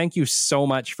 Leah. Thank you so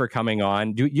much for coming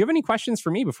on. Do you have any questions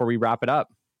for me before we wrap it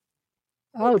up?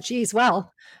 Oh, geez.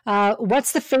 Well,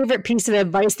 what's the favorite piece of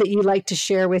advice that you like to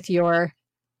share with your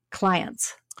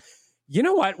clients? You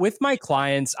know what? With my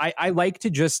clients, I like to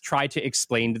just try to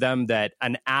explain to them that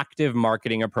an active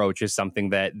marketing approach is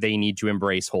something that they need to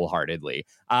embrace wholeheartedly.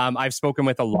 I've spoken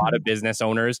with a lot of business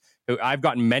owners who I've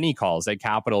gotten many calls at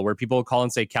Capital where people call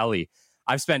and say, Kelly,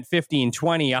 I've spent $15,000,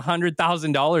 $20,000,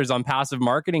 $100,000 on passive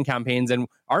marketing campaigns, and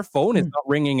our phone is not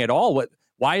ringing at all.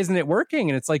 Why isn't it working?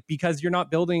 And it's like, because you're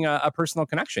not building a personal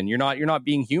connection. You're not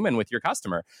being human with your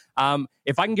customer.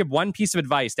 If I can give one piece of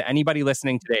advice to anybody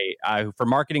listening today for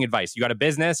marketing advice, you got a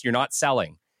business, you're not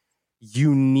selling.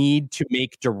 You need to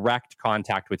make direct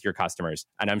contact with your customers.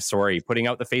 And I'm sorry, putting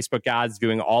out the Facebook ads,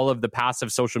 doing all of the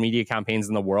passive social media campaigns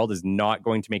in the world is not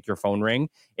going to make your phone ring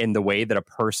in the way that a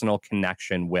personal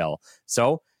connection will.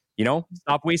 So,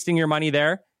 stop wasting your money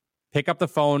there. Pick up the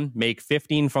phone, make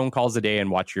 15 phone calls a day, and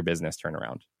watch your business turn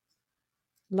around.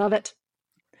 Love it.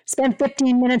 Spend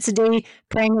 15 minutes a day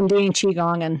praying and doing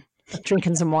Qigong and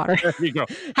drinking some water. There you go.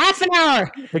 Half an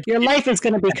hour. Your life is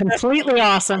going to be completely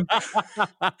awesome.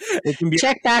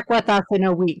 Check back with us in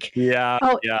a week. Yeah.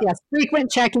 Oh, yes. Frequent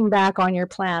checking back on your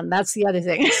plan. That's the other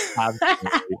thing.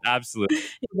 Absolutely.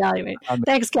 Evaluate.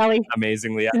 Thanks, Kelly.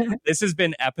 Amazingly. This has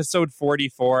been episode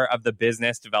 44 of the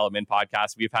Business Development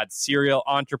Podcast. We've had serial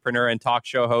entrepreneur and talk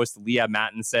show host Leaha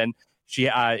Mattinson. She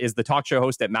is the talk show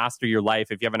host at Master Your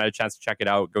Life. If you haven't had a chance to check it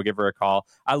out, go give her a call.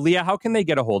 Leaha, how can they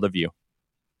get a hold of you?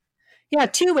 Yeah,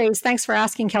 2 ways. Thanks for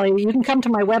asking, Kelly. You can come to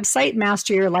my website,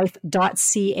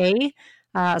 masteryourlife.ca.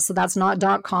 So that's not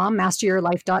 .com,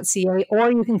 masteryourlife.ca. Or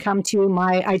you can come to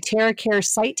my iTerracare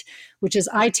site, which is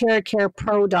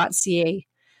iterracarepro.ca.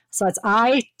 So that's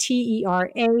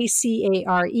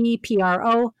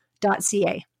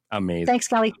iterracarepro.ca. Amazing. Thanks,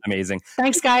 Kelly. Amazing.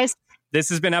 Thanks, guys. This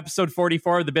has been episode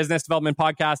 44 of the Business Development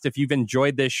Podcast. If you've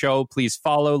enjoyed this show, please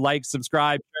follow, like,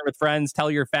 subscribe, share with friends,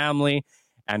 tell your family.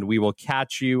 And we will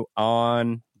catch you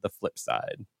on the flip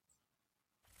side.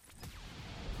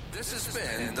 This has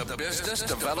been the Business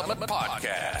Development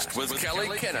Podcast with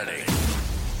Kelly Kennedy.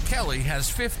 Kelly has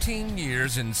 15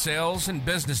 years in sales and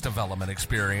business development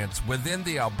experience within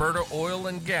the Alberta oil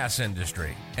and gas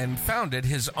industry and founded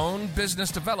his own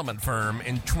business development firm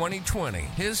in 2020.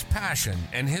 His passion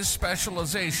and his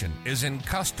specialization is in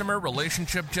customer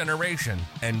relationship generation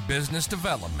and business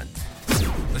development.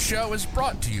 The show is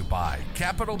brought to you by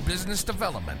Capital Business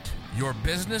Development, your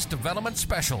business development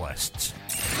specialists.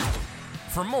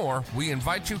 For more, we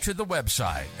invite you to the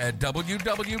website at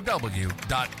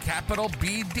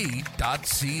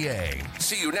www.capitalbd.ca.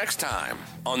 See you next time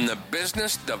on the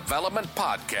Business Development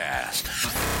Podcast.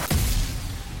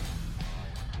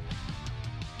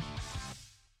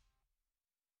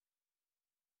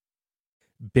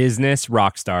 Business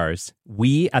rockstars,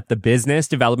 we at the Business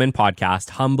Development Podcast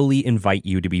humbly invite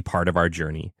you to be part of our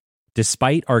journey.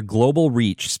 Despite our global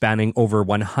reach spanning over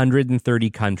 130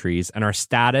 countries and our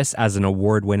status as an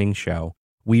award-winning show,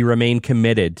 we remain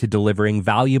committed to delivering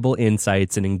valuable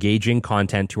insights and engaging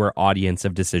content to our audience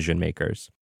of decision makers.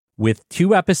 With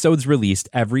 2 episodes released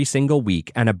every single week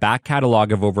and a back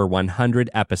catalog of over 100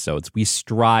 episodes, we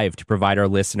strive to provide our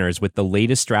listeners with the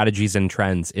latest strategies and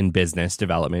trends in business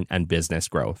development and business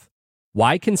growth.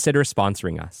 Why consider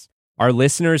sponsoring us? Our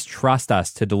listeners trust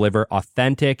us to deliver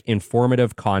authentic,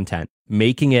 informative content,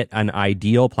 making it an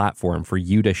ideal platform for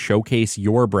you to showcase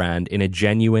your brand in a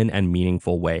genuine and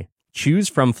meaningful way. Choose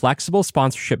from flexible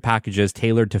sponsorship packages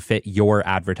tailored to fit your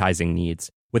advertising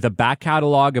needs. With a back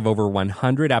catalog of over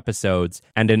 100 episodes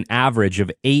and an average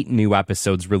of 8 new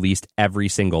episodes released every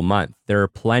single month, there are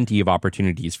plenty of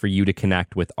opportunities for you to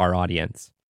connect with our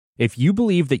audience. If you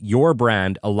believe that your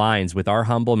brand aligns with our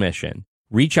humble mission,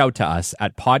 reach out to us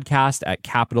at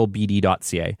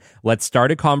podcast@capitalbd.ca. Let's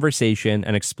start a conversation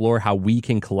and explore how we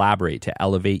can collaborate to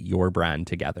elevate your brand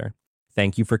together.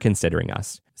 Thank you for considering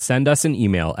us. Send us an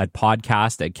email at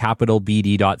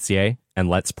podcast@capitalbd.ca and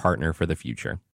let's partner for the future.